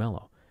and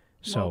Carmelo.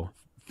 So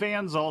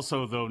fans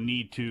also, though,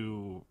 need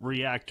to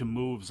react to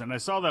moves. And I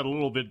saw that a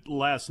little bit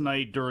last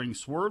night during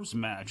Swerve's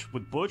match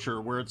with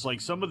Butcher where it's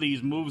like some of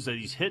these moves that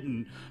he's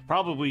hitting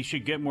probably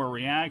should get more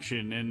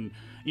reaction. And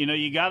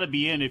you got to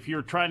be in if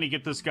you're trying to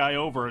get this guy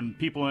over, and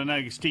people in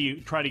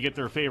NXT try to get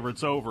their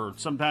favorites over.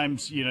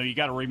 Sometimes, you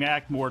got to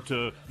react more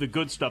to the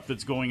good stuff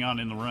that's going on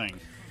in the ring.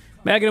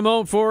 Back in a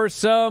moment for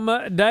some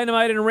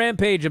Dynamite and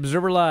Rampage.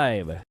 Observer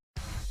Live.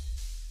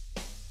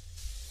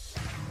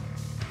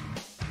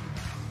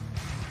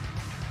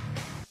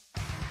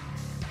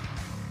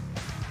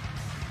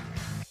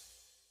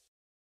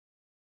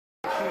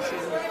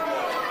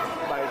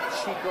 By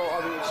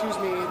excuse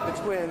me, the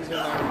twins.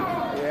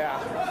 Yeah.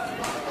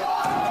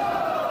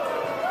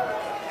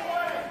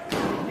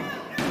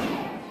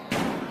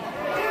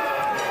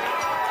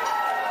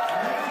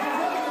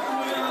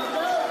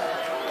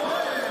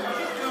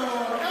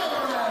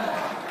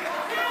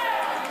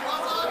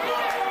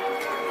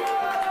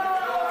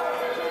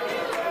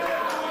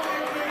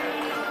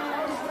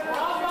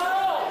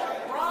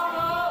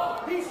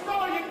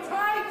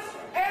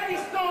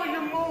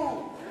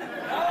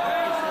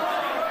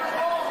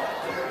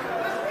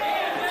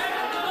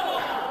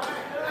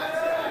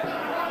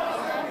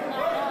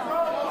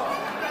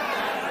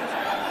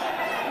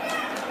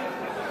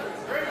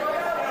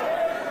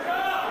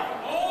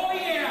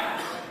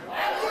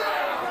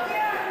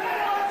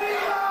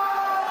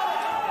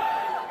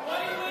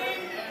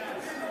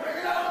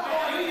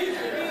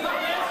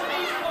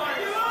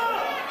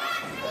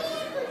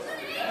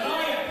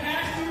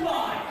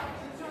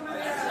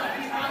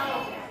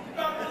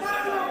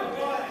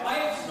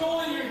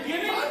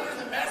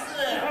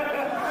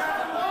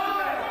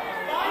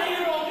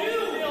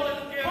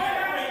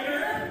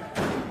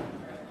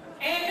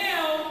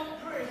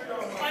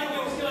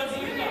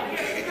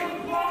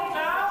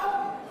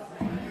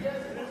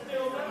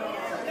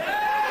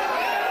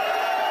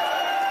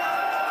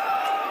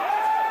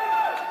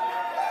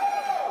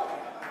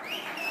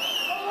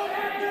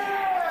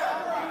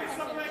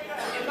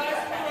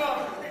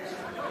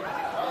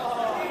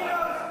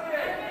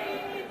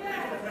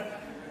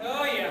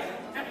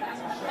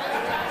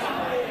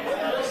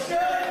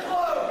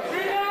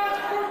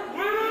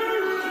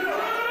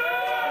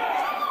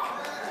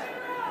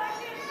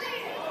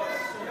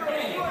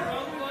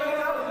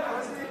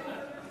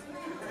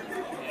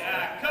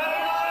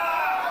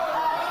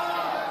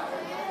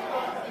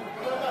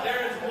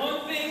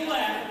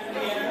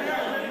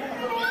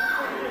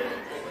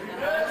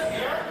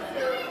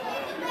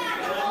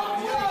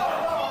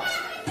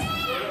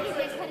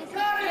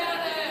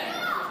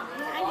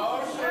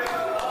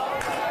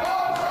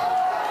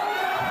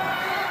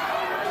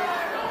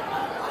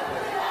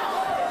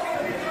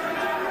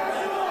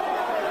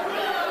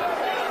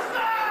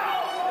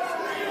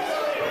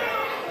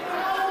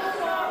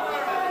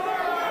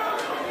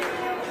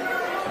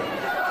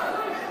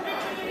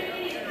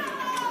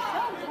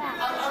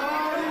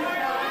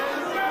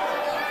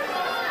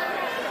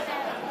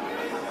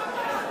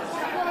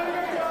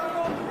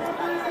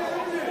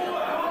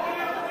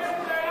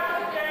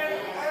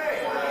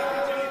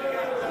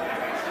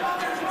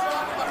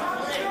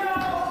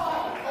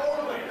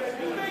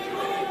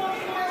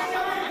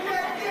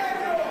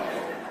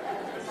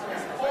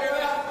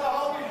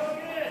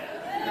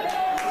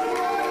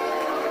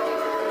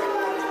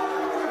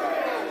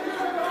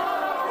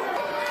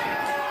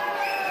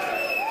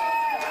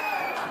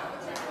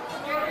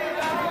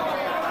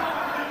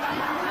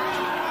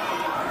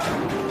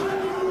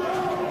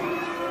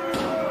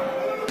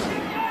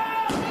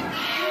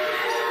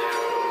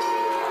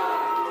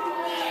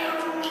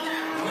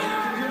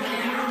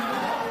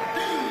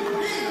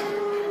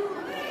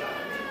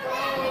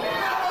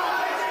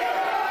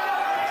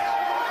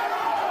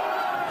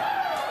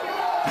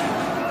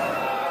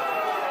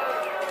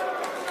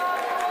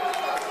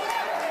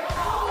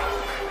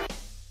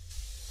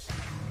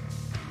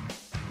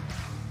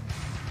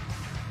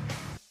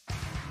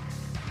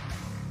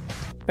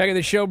 Back at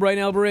the show, Bryan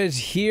Alvarez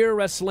here,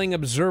 Wrestling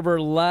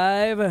Observer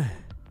Live.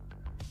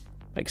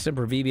 Mike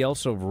Sempervive,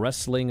 also of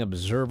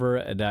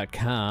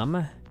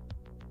WrestlingObserver.com.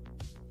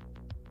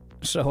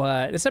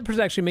 So this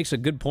episode actually makes a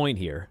good point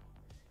here,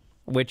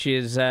 which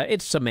is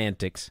it's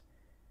semantics.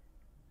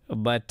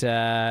 But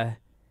so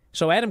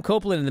Adam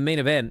Copeland in the main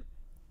event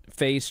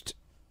faced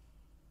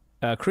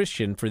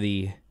Christian for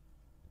the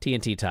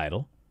TNT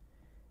title,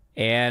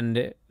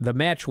 and the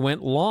match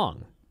went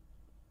long,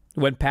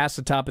 went past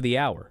the top of the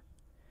hour.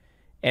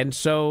 And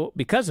so,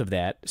 because of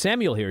that,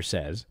 Samuel here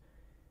says,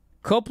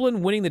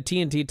 Copeland winning the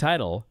TNT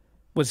title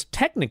was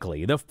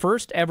technically the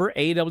first ever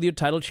AEW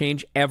title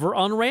change ever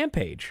on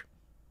Rampage.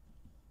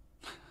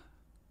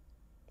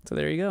 So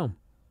there you go.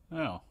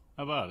 Oh,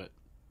 how about it?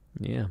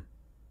 Yeah.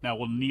 Now,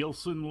 will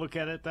Nielsen look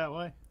at it that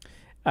way?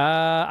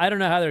 I don't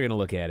know how they're going to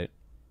look at it.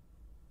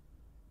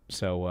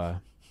 So,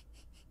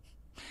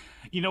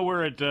 you know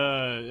where it?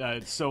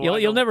 So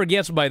you'll never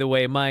guess. By the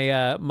way, my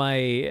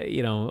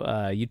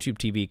YouTube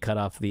TV cut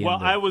off the. Well,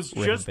 end of I was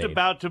just Rampage.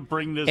 about to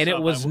bring this, and up.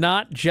 it was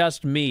not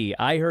just me.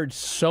 I heard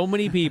so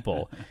many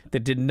people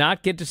that did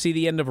not get to see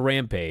the end of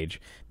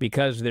Rampage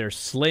because they're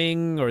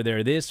Sling or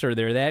they're this or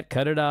they're that.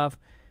 Cut it off.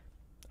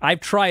 I've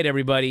tried,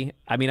 everybody.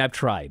 I mean, I've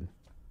tried.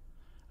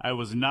 I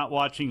was not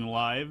watching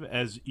live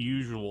as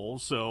usual,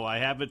 so I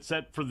have it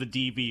set for the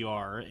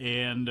DVR,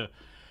 and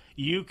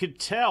you could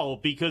tell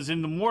because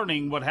in the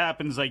morning what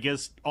happens, I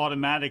guess,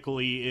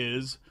 automatically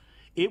is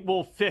it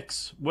will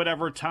fix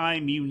whatever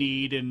time you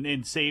need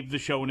and save the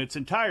show in its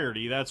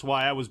entirety. That's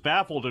why I was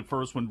baffled at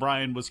first when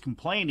Bryan was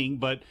complaining,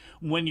 but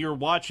when you're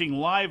watching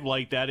live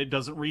like that, it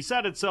doesn't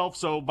reset itself,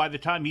 so by the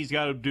time he's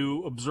got to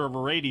do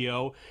Observer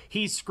Radio,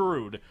 he's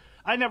screwed.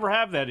 I never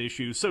have that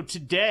issue. So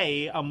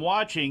today I'm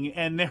watching,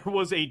 and there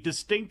was a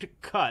distinct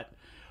cut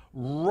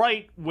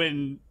right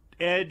when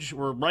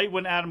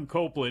Adam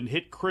Copeland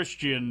hit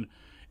Christian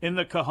in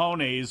the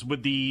cojones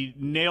with the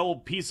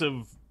piece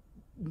of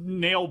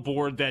nail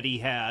board that he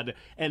had,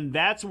 and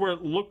that's where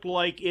it looked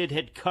like it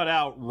had cut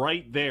out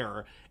right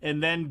there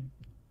and then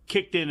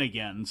kicked in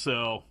again.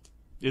 So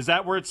is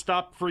that where it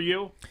stopped for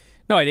you?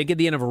 No, I didn't get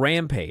the end of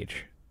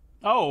Rampage.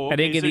 Oh, okay. I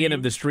didn't get the end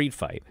of the street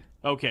fight.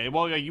 Okay,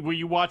 well, were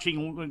you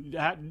watching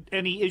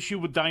any issue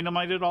with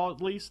Dynamite at all,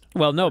 at least?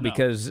 Well, no,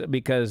 because it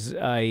records Oh,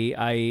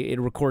 well,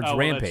 that's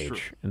Rampage,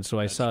 true. and so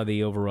I saw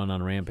the overrun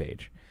on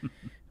Rampage.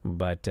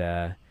 But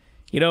Why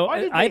did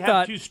they I have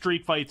thought 2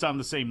 street fights on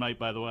the same night,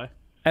 by the way?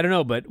 I don't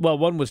know, but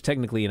one was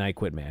technically an I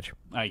Quit match.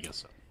 I guess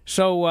so.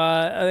 So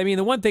I mean,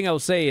 the one thing I'll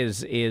say is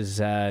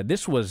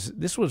this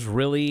was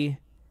really,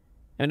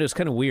 and it was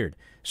kind of weird.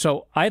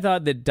 So I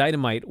thought that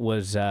Dynamite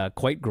was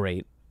quite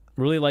great.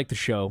 Really liked the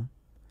show.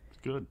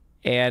 Good.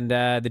 And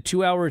the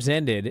 2 hours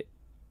ended,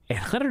 and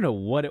I don't know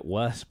what it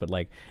was, but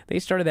like they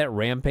started that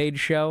Rampage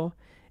show,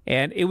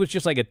 and it was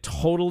just like a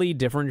totally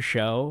different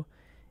show,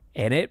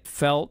 and it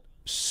felt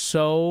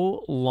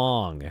so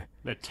long.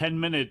 That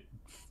 10-minute,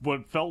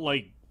 what felt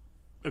like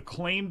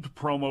acclaimed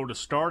promo to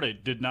start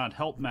it, did not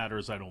help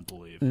matters, I don't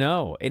believe.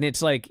 No, and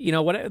it's like,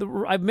 what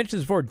I've mentioned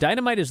this before,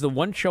 Dynamite is the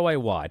one show I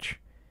watch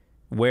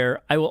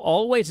where I will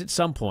always at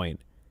some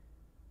point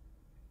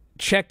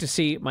check to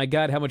see, my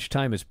God, how much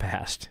time has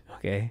passed,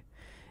 okay?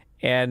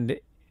 And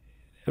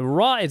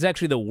Raw is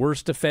actually the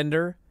worst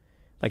offender.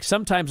 Like,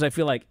 sometimes I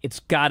feel like it's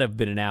got to have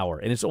been an hour,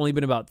 and it's only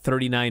been about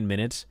 39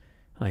 minutes.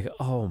 I'm like,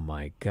 oh,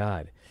 my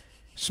God.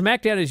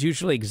 SmackDown is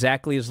usually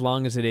exactly as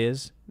long as it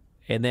is,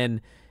 and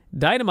then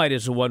Dynamite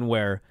is the one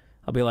where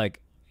I'll be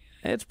like,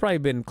 it's probably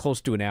been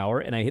close to an hour,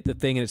 and I hit the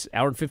thing, and it's an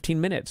hour and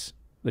 15 minutes.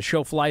 The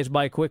show flies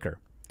by quicker.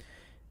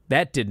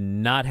 That did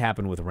not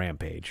happen with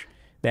Rampage.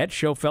 That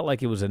show felt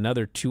like it was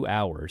another 2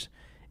 hours.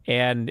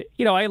 And,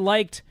 I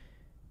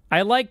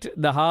liked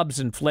the Hobbs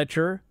and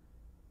Fletcher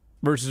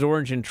versus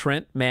Orange and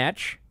Trent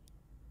match.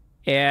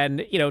 And,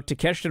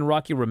 Takeshita and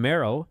Rocky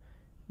Romero,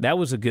 that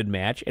was a good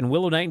match. And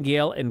Willow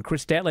Nightingale and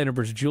Chris Statlander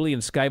versus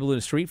Julian Sky Blue in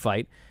a street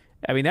fight.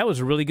 I mean, that was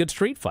a really good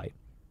street fight.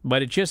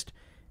 But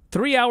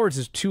 3 hours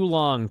is too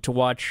long to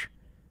watch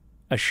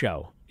a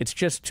show. It's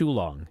just too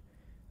long,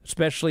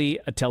 especially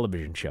a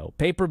television show.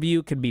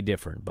 Pay-per-view can be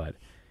different, but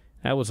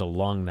that was a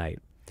long night.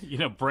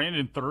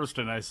 Brandon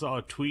Thurston, I saw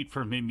a tweet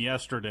from him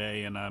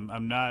yesterday, and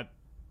I'm not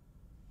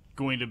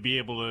going to be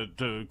able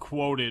to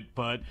quote it,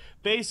 but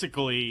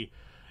basically,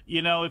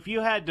 if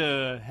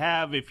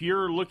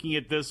you're looking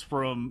at this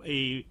from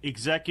a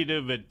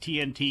executive at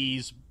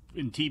TNT's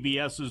and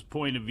TBS's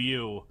point of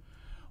view,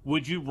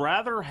 would you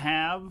rather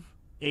have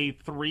a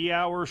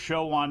 3-hour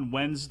show on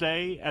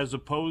Wednesday as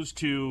opposed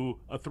to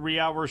a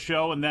 3-hour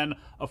show and then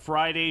a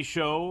Friday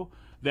show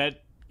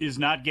that is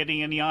not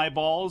getting any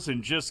eyeballs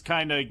and just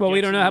kind of... Well,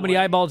 we don't know how many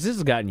eyeballs this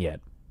has gotten yet.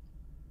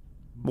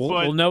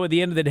 We'll know at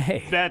the end of the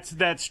day.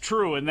 That's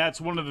true, and that's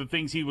one of the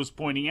things he was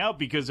pointing out,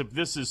 because if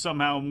this is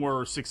somehow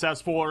more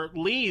successful, or at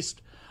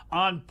least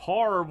on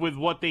par with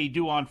what they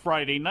do on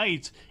Friday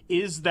nights,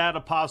 is that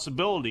a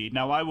possibility?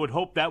 Now, I would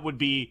hope that would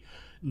be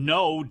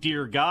no,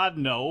 dear God,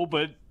 no,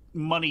 but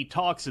money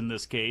talks in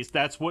this case.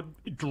 That's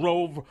what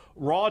drove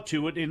Raw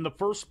to it in the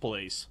first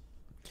place.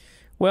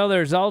 Well,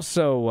 there's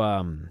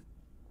also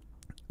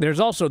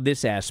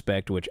this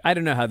aspect, which I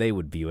don't know how they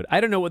would view it. I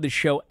don't know what the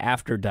show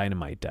after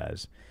Dynamite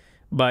does.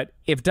 But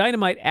if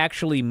Dynamite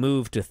actually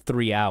moved to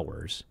 3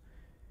 hours,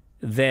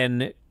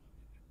 then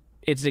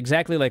it's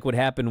exactly like what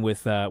happened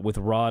with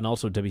Raw and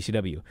also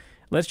WCW.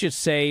 Let's just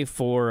say,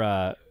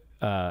 for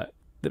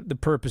the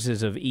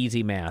purposes of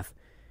easy math,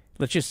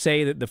 let's just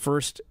say that the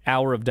first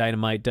hour of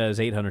Dynamite does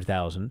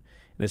 800,000, and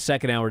the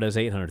second hour does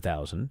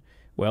 800,000.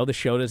 Well, the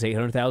show does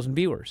 800,000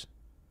 viewers.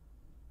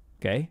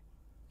 Okay,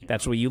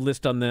 that's what you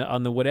list on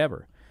the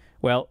whatever.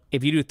 Well,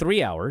 if you do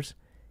 3 hours,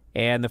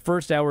 and the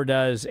first hour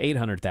does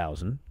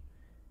 800,000.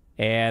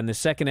 And the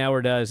second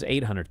hour does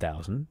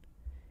 800,000,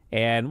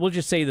 and we'll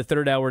just say the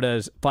third hour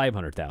does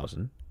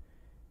 500,000,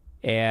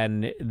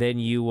 and then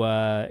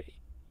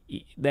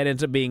that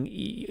ends up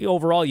being,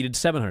 overall you did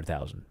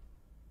 700,000.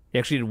 You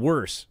actually did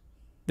worse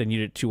than you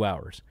did 2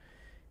 hours,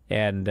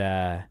 and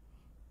I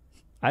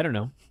don't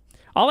know.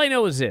 All I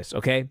know is this,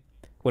 okay?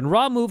 When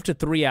Raw moved to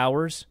 3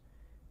 hours,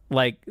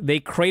 like, they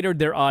cratered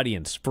their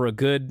audience for a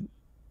good,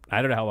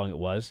 I don't know how long it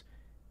was.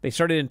 They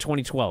started in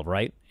 2012,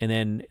 right? And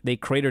then they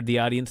cratered the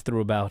audience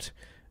through about,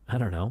 I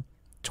don't know,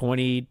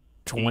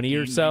 2020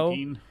 or so.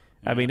 19.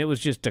 Yeah. I mean, it was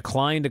just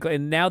declined.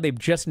 And now they've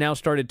just now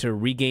started to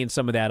regain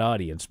some of that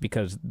audience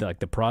because the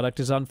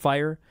product is on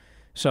fire.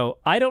 So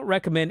I don't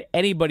recommend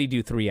anybody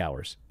do 3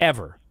 hours,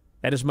 ever.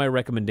 That is my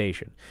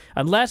recommendation.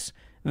 Unless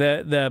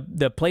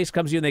the place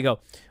comes to you and they go,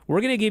 we're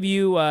going to give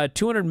you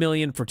 $200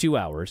 million for 2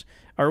 hours,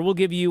 or we'll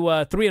give you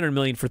 $300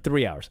 million for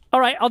 3 hours.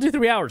 All right, I'll do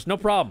 3 hours. No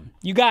problem.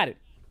 You got it.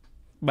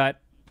 But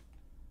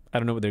I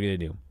don't know what they're going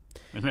to do.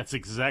 And that's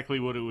exactly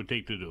what it would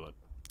take to do it.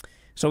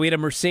 So we had a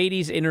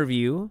Mercedes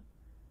interview,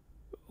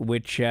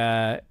 which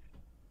I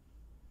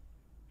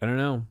don't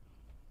know.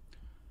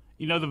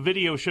 The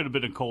video should have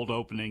been a cold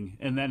opening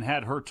and then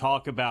had her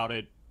talk about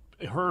it.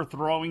 Her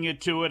throwing it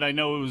to it, I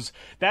know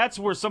that's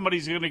where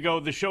somebody's going to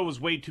go, the show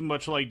was way too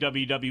much like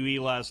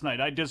WWE last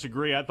night. I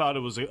disagree. I thought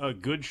it was a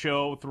good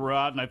show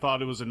throughout, and I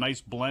thought it was a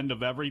nice blend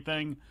of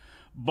everything.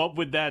 But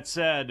with that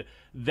said,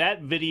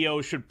 that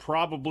video should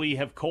probably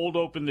have cold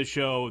opened the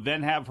show,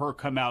 then have her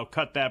come out,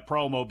 cut that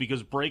promo,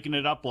 because breaking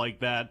it up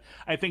like that,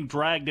 I think,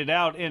 dragged it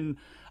out. And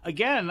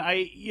again,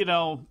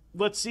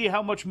 let's see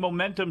how much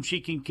momentum she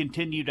can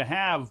continue to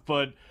have,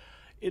 but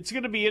it's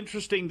going to be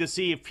interesting to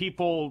see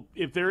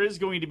if there is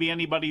going to be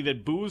anybody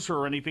that boos her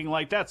or anything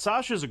like that.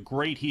 Sasha's a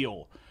great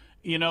heel,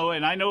 and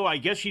I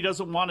guess she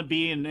doesn't want to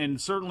be, and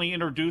certainly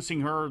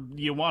introducing her,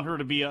 you want her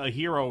to be a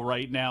hero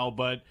right now,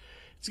 but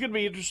it's going to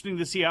be interesting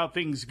to see how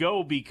things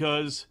go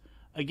because,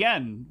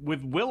 again,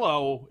 with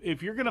Willow,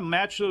 if you're going to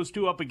match those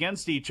two up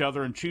against each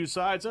other and choose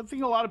sides, I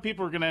think a lot of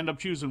people are going to end up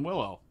choosing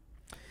Willow.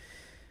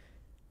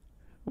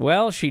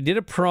 Well, she did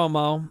a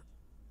promo.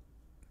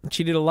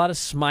 She did a lot of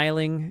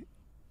smiling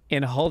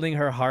and holding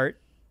her heart,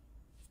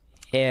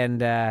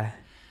 and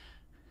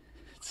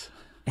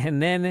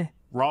then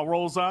Raw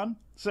rolls on.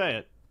 Say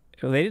it.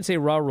 Well, they didn't say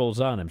Raw rolls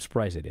on. I'm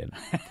surprised they didn't.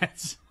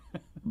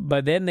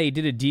 But then they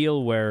did a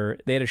deal where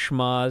they had a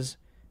schmoz.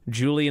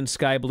 Julie and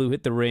Sky Blue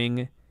hit the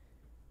ring,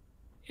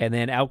 and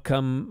then out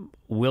come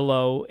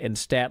Willow and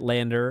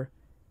Statlander,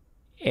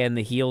 and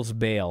the heels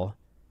bail,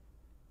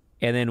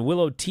 and then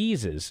Willow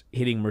teases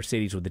hitting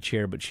Mercedes with the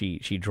chair, but she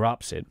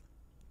drops it,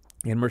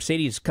 and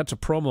Mercedes cuts a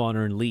promo on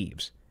her and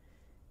leaves.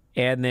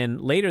 And then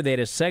later they had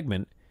a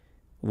segment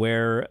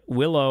where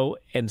Willow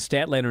and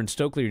Statlander and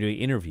Stokely are doing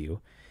an interview,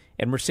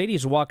 and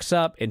Mercedes walks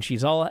up, and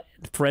she's all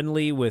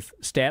friendly with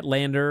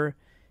Statlander,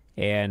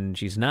 and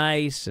she's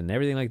nice and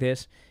everything like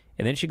this.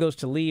 And then she goes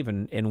to leave,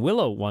 and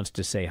Willow wants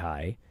to say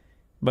hi,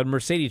 but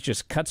Mercedes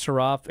just cuts her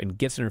off and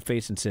gets in her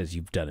face and says,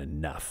 "You've done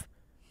enough,"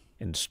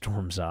 and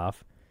storms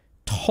off.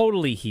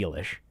 Totally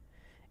heelish.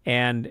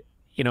 And,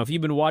 if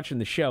you've been watching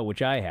the show,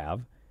 which I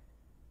have,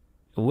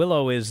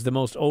 Willow is the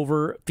most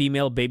over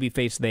female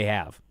babyface they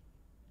have.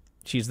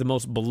 She's the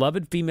most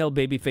beloved female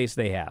babyface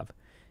they have.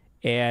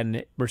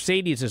 And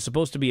Mercedes is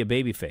supposed to be a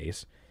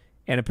babyface,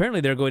 and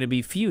apparently they're going to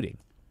be feuding.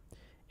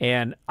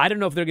 And I don't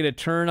know if they're going to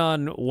turn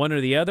on one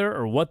or the other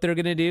or what they're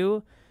going to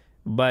do,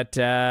 but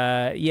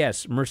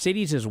yes,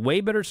 Mercedes is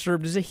way better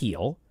served as a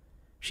heel.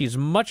 She's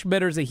much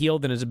better as a heel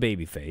than as a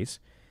babyface.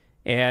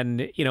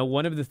 And,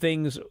 one of the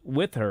things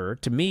with her,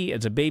 to me,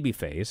 as a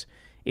babyface,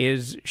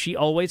 is she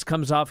always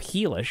comes off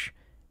heelish,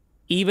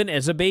 even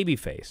as a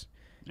babyface.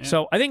 Yeah.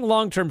 So I think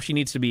long-term she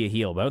needs to be a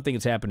heel, but I don't think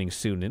it's happening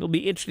soon. It'll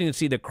be interesting to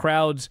see the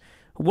crowds,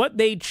 what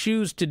they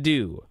choose to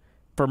do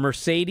for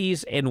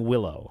Mercedes and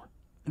Willow.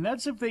 And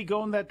that's if they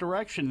go in that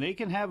direction. They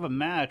can have a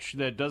match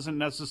that doesn't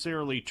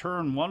necessarily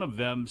turn one of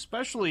them,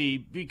 especially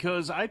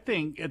because I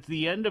think at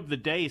the end of the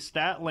day,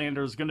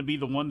 Statlander is going to be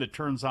the one that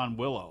turns on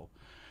Willow.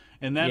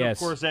 And then, yes,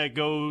 of course, that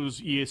goes,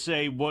 you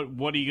say, what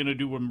are you going to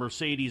do with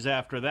Mercedes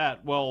after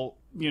that? Well,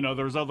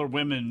 there's other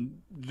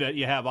women that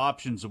you have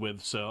options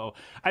with. So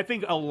I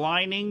think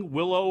aligning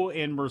Willow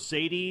and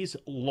Mercedes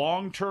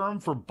long-term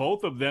for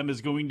both of them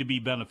is going to be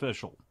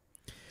beneficial.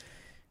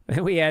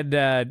 We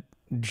had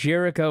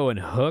Jericho and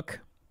Hook.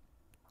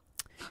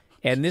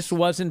 And this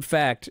was, in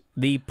fact,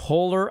 the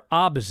polar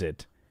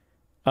opposite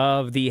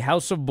of the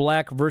House of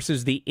Black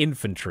versus the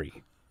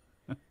Infantry.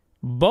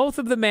 Both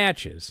of the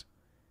matches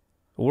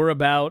were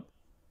about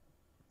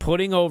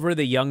putting over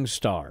the young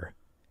star.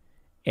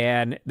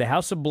 And the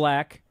House of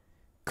Black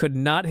could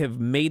not have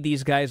made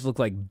these guys look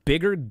like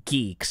bigger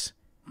geeks.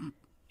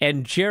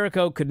 And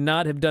Jericho could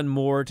not have done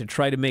more to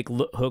try to make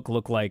Hook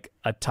look like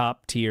a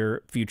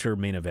top-tier future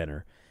main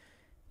eventer.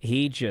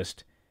 He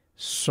just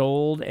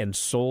sold and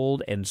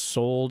sold and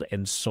sold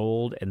and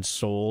sold and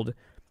sold,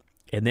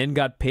 and then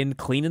got pinned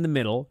clean in the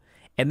middle,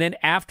 and then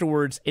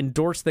afterwards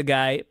endorsed the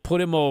guy, put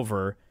him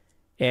over,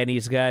 and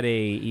he's got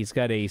a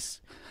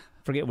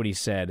forget what he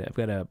said. I've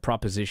got a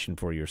proposition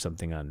for you or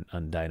something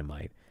on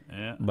Dynamite.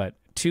 Yeah. But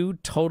two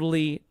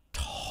totally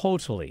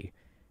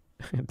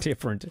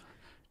different.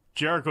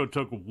 Jericho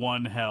took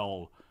one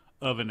hell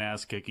of an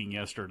ass kicking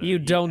yesterday. You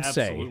don't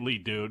say. Absolutely,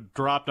 dude.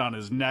 Dropped on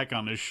his neck,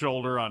 on his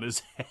shoulder, on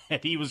his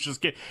head. He was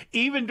just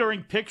even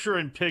during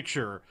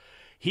picture-in-picture,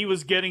 he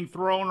was getting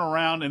thrown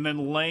around and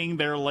then laying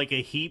there like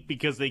a heap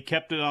because they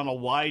kept it on a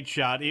wide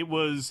shot. It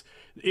was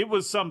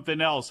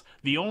something else.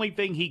 The only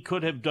thing he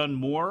could have done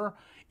more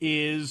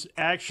is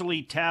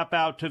actually tap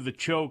out to the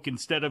choke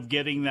instead of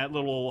getting that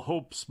little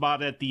hope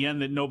spot at the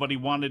end that nobody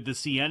wanted to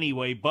see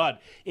anyway.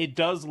 But it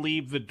does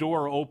leave the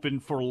door open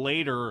for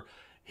later,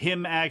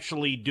 him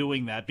actually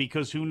doing that,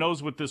 because who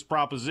knows what this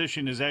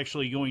proposition is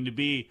actually going to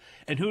be,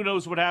 and who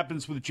knows what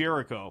happens with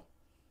Jericho.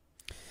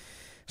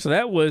 So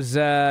that was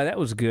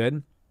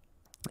good.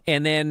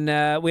 And then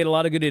we had a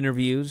lot of good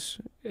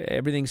interviews.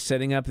 Everything's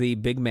setting up the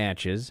big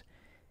matches.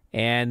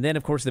 And then,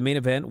 of course, the main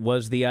event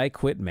was the I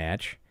Quit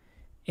match.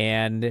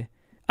 And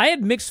I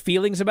had mixed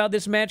feelings about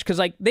this match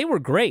because, they were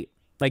great.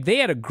 They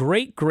had a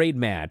great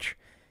match.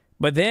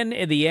 But then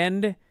at the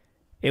end,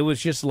 it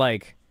was just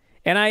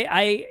And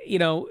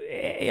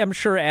I'm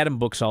sure Adam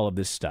books all of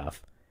this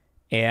stuff.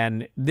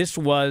 And this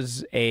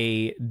was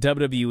a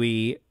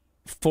WWE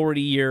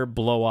 40-year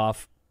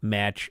blow-off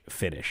match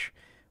finish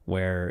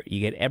where you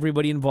get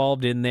everybody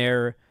involved in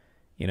there.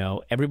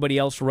 Everybody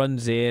else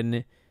runs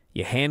in.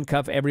 You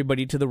handcuff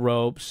everybody to the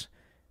ropes.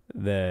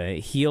 The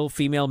heel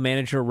female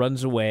manager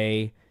runs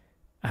away.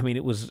 I mean,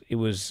 it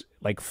was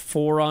like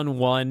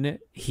 4-on-1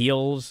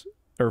 heels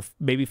or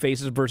baby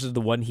faces versus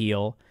the one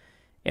heel.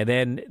 And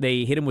then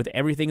they hit him with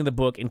everything in the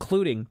book,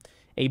 including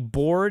a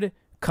board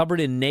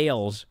covered in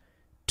nails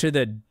to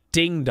the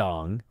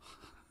ding-dong,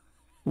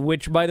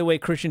 which, by the way,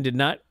 Christian did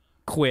not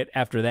quit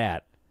after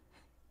that.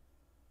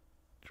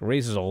 It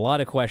raises a lot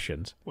of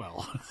questions.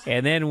 Well.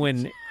 And then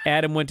when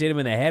Adam went to hit him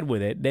in the head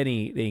with it, then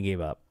he gave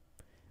up.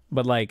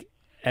 But,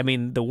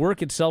 the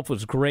work itself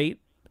was great.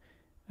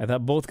 I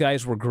thought both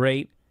guys were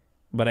great,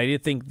 but I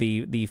did think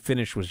the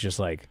finish was just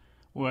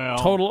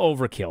total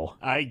overkill.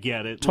 I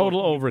get it.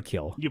 Total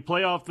overkill. You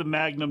play off the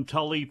Magnum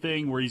Tully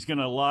thing where he's going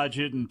to lodge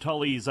it in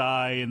Tully's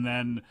eye, and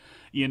then,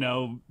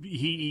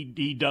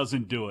 he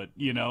doesn't do it,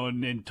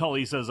 and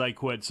Tully says, I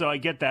quit. So I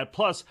get that.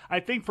 Plus, I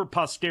think for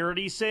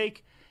posterity's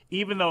sake,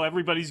 even though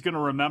everybody's going to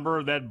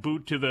remember that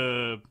boot to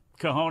the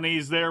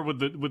cojones there with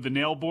the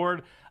nail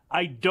board,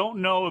 I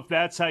don't know if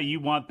that's how you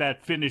want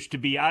that finish to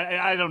be.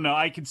 I don't know.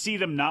 I could see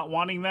them not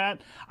wanting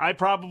that. I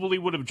probably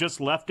would have just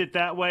left it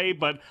that way,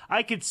 but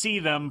I could see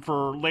them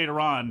for later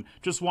on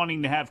just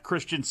wanting to have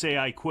Christian say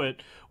I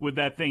quit with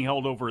that thing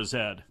held over his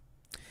head.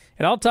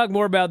 And I'll talk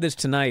more about this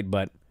tonight,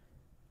 but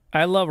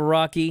I love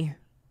Rocky.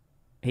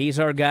 He's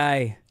our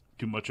guy.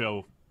 Too much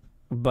O.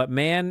 But,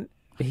 man,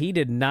 he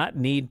did not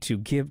need to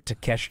give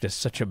Takeshita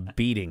such a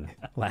beating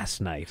last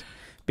night.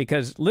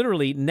 Because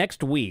literally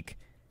next week,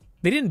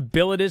 they didn't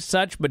bill it as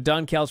such, but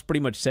Don Callis pretty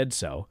much said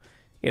so.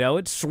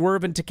 It's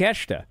Swerve and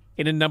Takeshita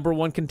in a number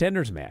one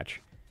contenders match.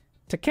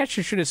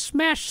 Takeshita should have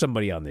smashed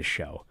somebody on this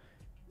show.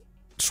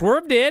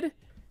 Swerve did,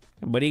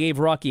 but he gave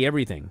Rocky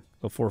everything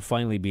before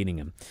finally beating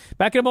him.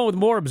 Back in a moment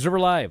with more Observer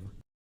Live.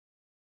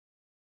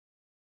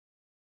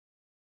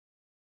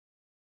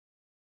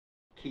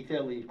 Keith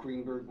Elliott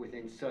Greenberg with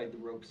Inside the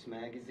Ropes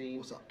magazine.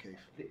 What's up, Keith?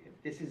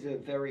 This is a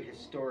very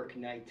historic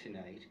night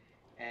tonight,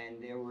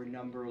 and there were a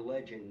number of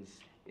legends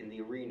in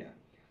the arena.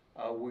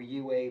 Were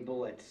you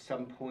able at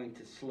some point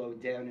to slow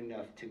down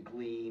enough to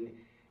glean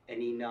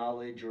any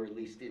knowledge or at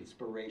least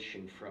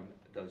inspiration from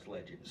those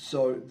legends?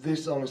 So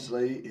this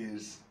honestly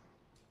is,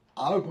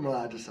 I hope I'm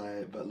allowed to say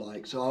it, but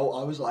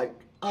I was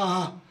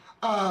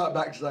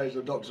backstage.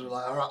 The doctors were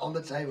like, all right, on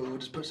the table, we'll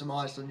just put some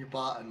ice on your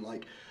butt, and I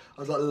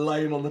was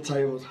laying on the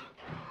table,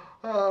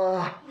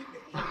 and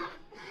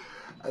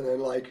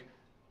then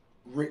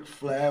Ric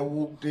Flair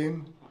walked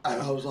in,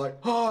 and I was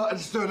and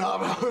stood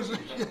up.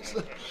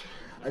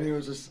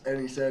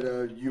 And he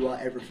said, you are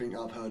everything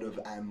I've heard of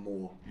and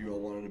more. You are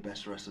one of the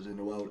best wrestlers in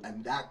the world.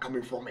 And that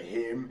coming from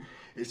him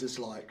is just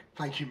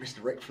thank you,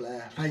 Mr. Ric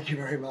Flair. Thank you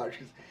very much.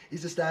 'Cause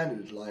he's a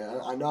standard.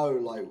 I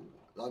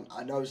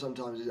know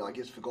sometimes it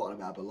gets forgotten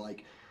about, but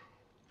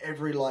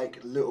every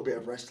little bit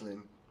of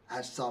wrestling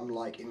has some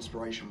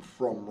inspiration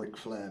from Ric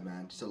Flair,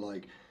 man. So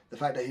the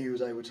fact that he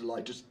was able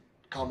to just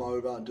come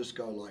over and just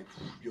go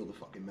you're the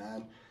fucking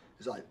man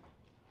is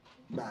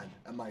man,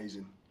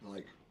 amazing.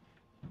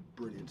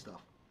 Brilliant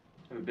stuff.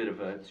 A bit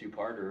of a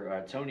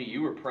two-parter. Tony,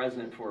 you were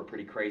present for a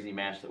pretty crazy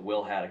match that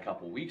Will had a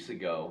couple weeks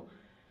ago.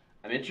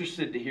 I'm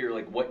interested to hear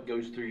what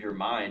goes through your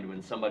mind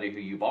when somebody who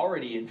you've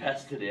already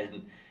invested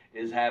in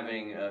is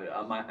having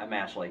a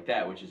match like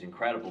that, which is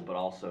incredible but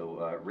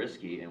also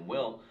risky. And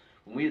Will,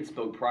 when we had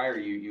spoke prior,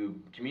 you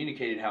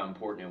communicated how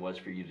important it was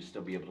for you to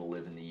still be able to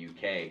live in the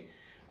UK.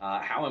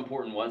 How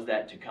important was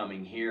that to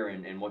coming here,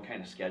 and what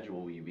kind of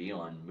schedule will you be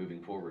on moving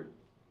forward?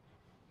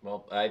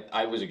 Well,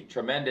 I was a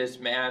tremendous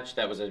match.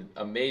 That was an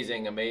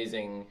amazing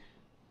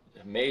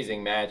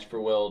match for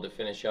Will to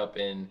finish up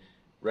in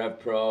Rev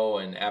Pro,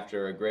 and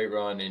after a great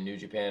run in New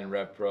Japan and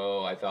Rev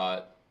Pro, I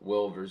thought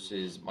Will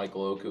versus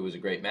Michael Oku was a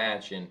great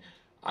match, and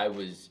I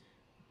was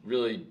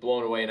really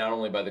blown away not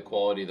only by the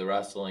quality of the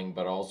wrestling,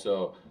 but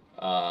also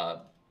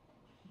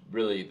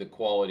really the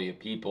quality of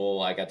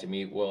people. I got to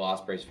meet Will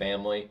Ospreay's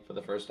family for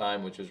the first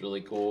time, which was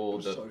really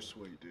cool. So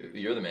sweet, dude.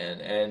 You're the man.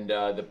 And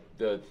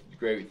the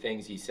great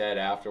things he said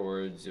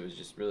afterwards, it was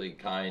just really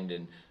kind.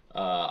 And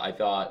I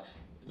thought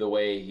the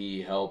way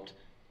he helped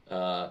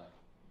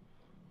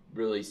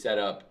really set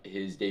up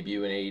his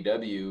debut in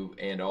AEW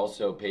and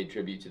also paid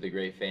tribute to the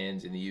great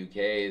fans in the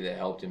UK that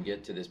helped him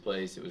get to this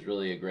place. It was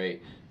really a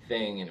great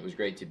thing, and it was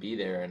great to be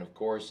there. And of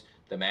course,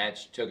 the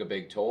match took a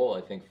big toll,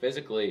 I think,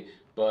 physically,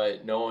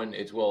 but knowing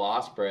it's Will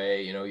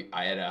Ospreay,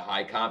 I had a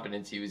high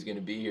confidence he was going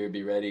to be here,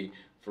 be ready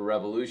for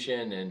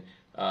Revolution,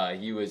 and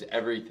he was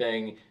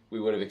everything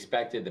we would have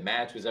expected. The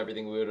match was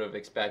everything we would have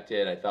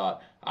expected. I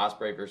thought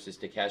Ospreay versus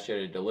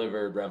Takeshita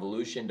delivered,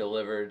 Revolution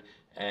delivered,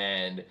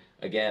 and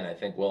again, I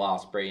think Will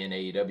Ospreay in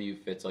AEW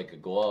fits like a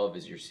glove,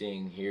 as you're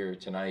seeing here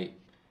tonight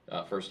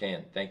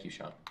firsthand. Thank you,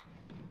 Sean.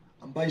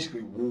 I'm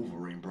basically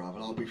Wolverine, brother.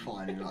 I'll be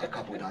fine in a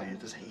couple of days.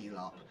 Just heal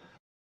up.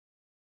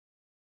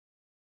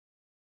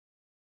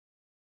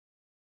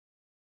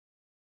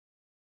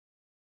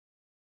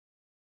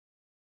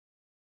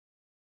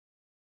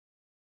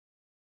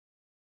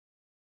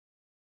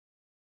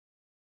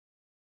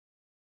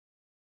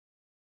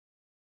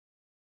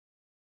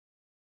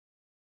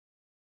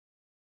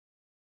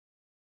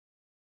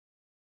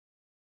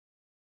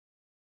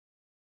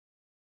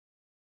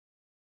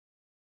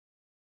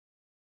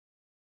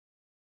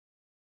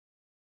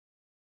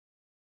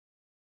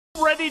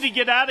 ready to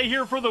get out of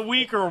here for the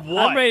week or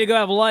what? I'm ready to go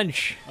have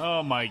lunch.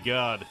 Oh, my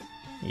God.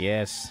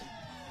 Yes.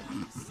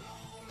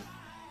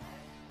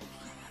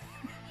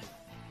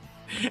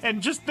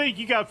 And just think,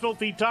 you got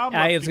Filthy Tom.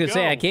 I was going to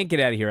say, I can't get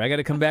out of here. I got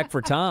to come back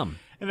for Tom.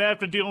 And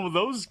after dealing with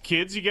those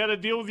kids, you got to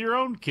deal with your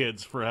own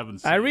kids, for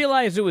heaven's sake. I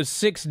realized it was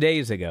 6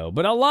 days ago,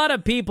 but a lot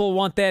of people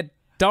want that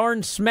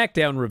darn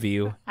SmackDown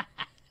review.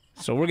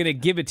 So we're going to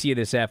give it to you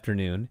this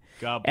afternoon.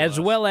 God bless. As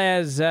well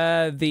as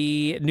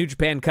the New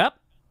Japan Cup.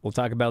 We'll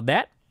talk about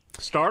that.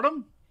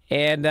 Stardom?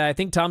 And I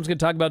think Tom's going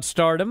to talk about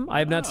Stardom. I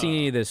have not seen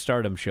any of the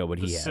Stardom show, but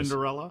he has.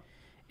 Cinderella?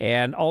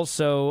 And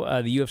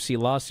also the UFC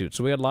lawsuit.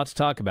 So we had lots to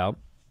talk about.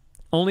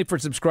 Only for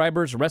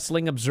subscribers,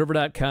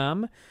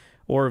 WrestlingObserver.com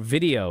or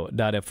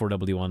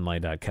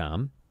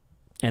video.f4wonline.com.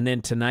 And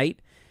then tonight,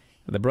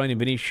 the Bryan and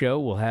Vinny Show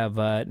will have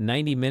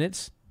 90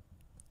 minutes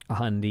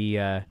on the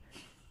AW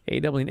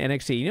and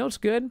NXT. You know what's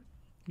good?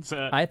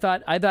 I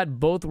thought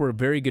both were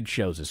very good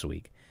shows this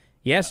week.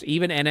 Yes,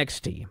 even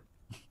NXT.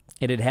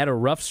 It had a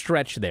rough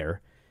stretch there.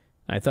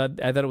 I thought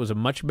it was a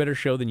much better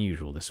show than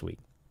usual this week.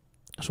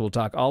 So we'll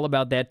talk all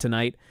about that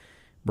tonight.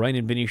 Bryan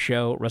and Vinny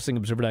Show,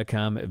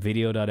 WrestlingObserver.com,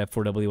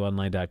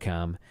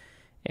 video.f4wonline.com.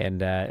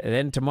 And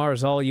then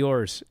tomorrow's all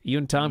yours. You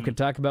and Tom can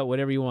talk about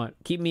whatever you want.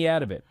 Keep me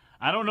out of it.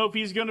 I don't know if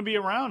he's going to be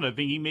around. I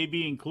think he may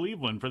be in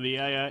Cleveland for the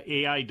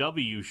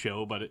AIW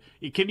show. But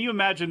can you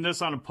imagine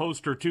this on a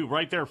poster, too?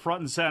 Right there,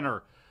 front and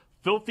center.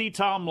 Filthy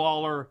Tom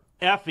Lawler,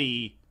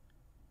 Effie,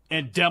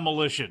 and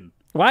Demolition.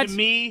 What? To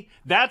me,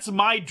 that's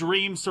my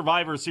dream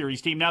Survivor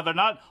Series team. Now, they're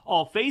not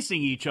all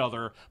facing each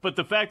other, but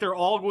the fact they're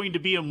all going to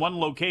be in one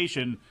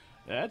location,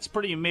 that's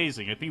pretty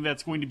amazing. I think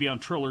that's going to be on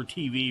Triller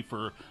TV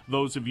for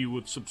those of you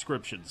with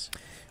subscriptions.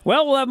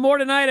 Well, we'll have more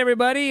tonight,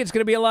 everybody. It's going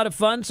to be a lot of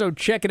fun, so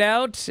check it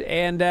out.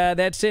 And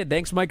that's it.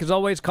 Thanks, Mike, as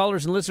always.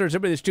 Callers and listeners,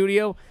 everybody in the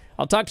studio.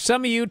 I'll talk to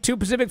some of you, 2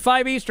 Pacific,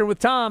 5 Eastern with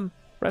Tom,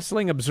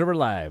 Wrestling Observer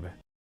Live.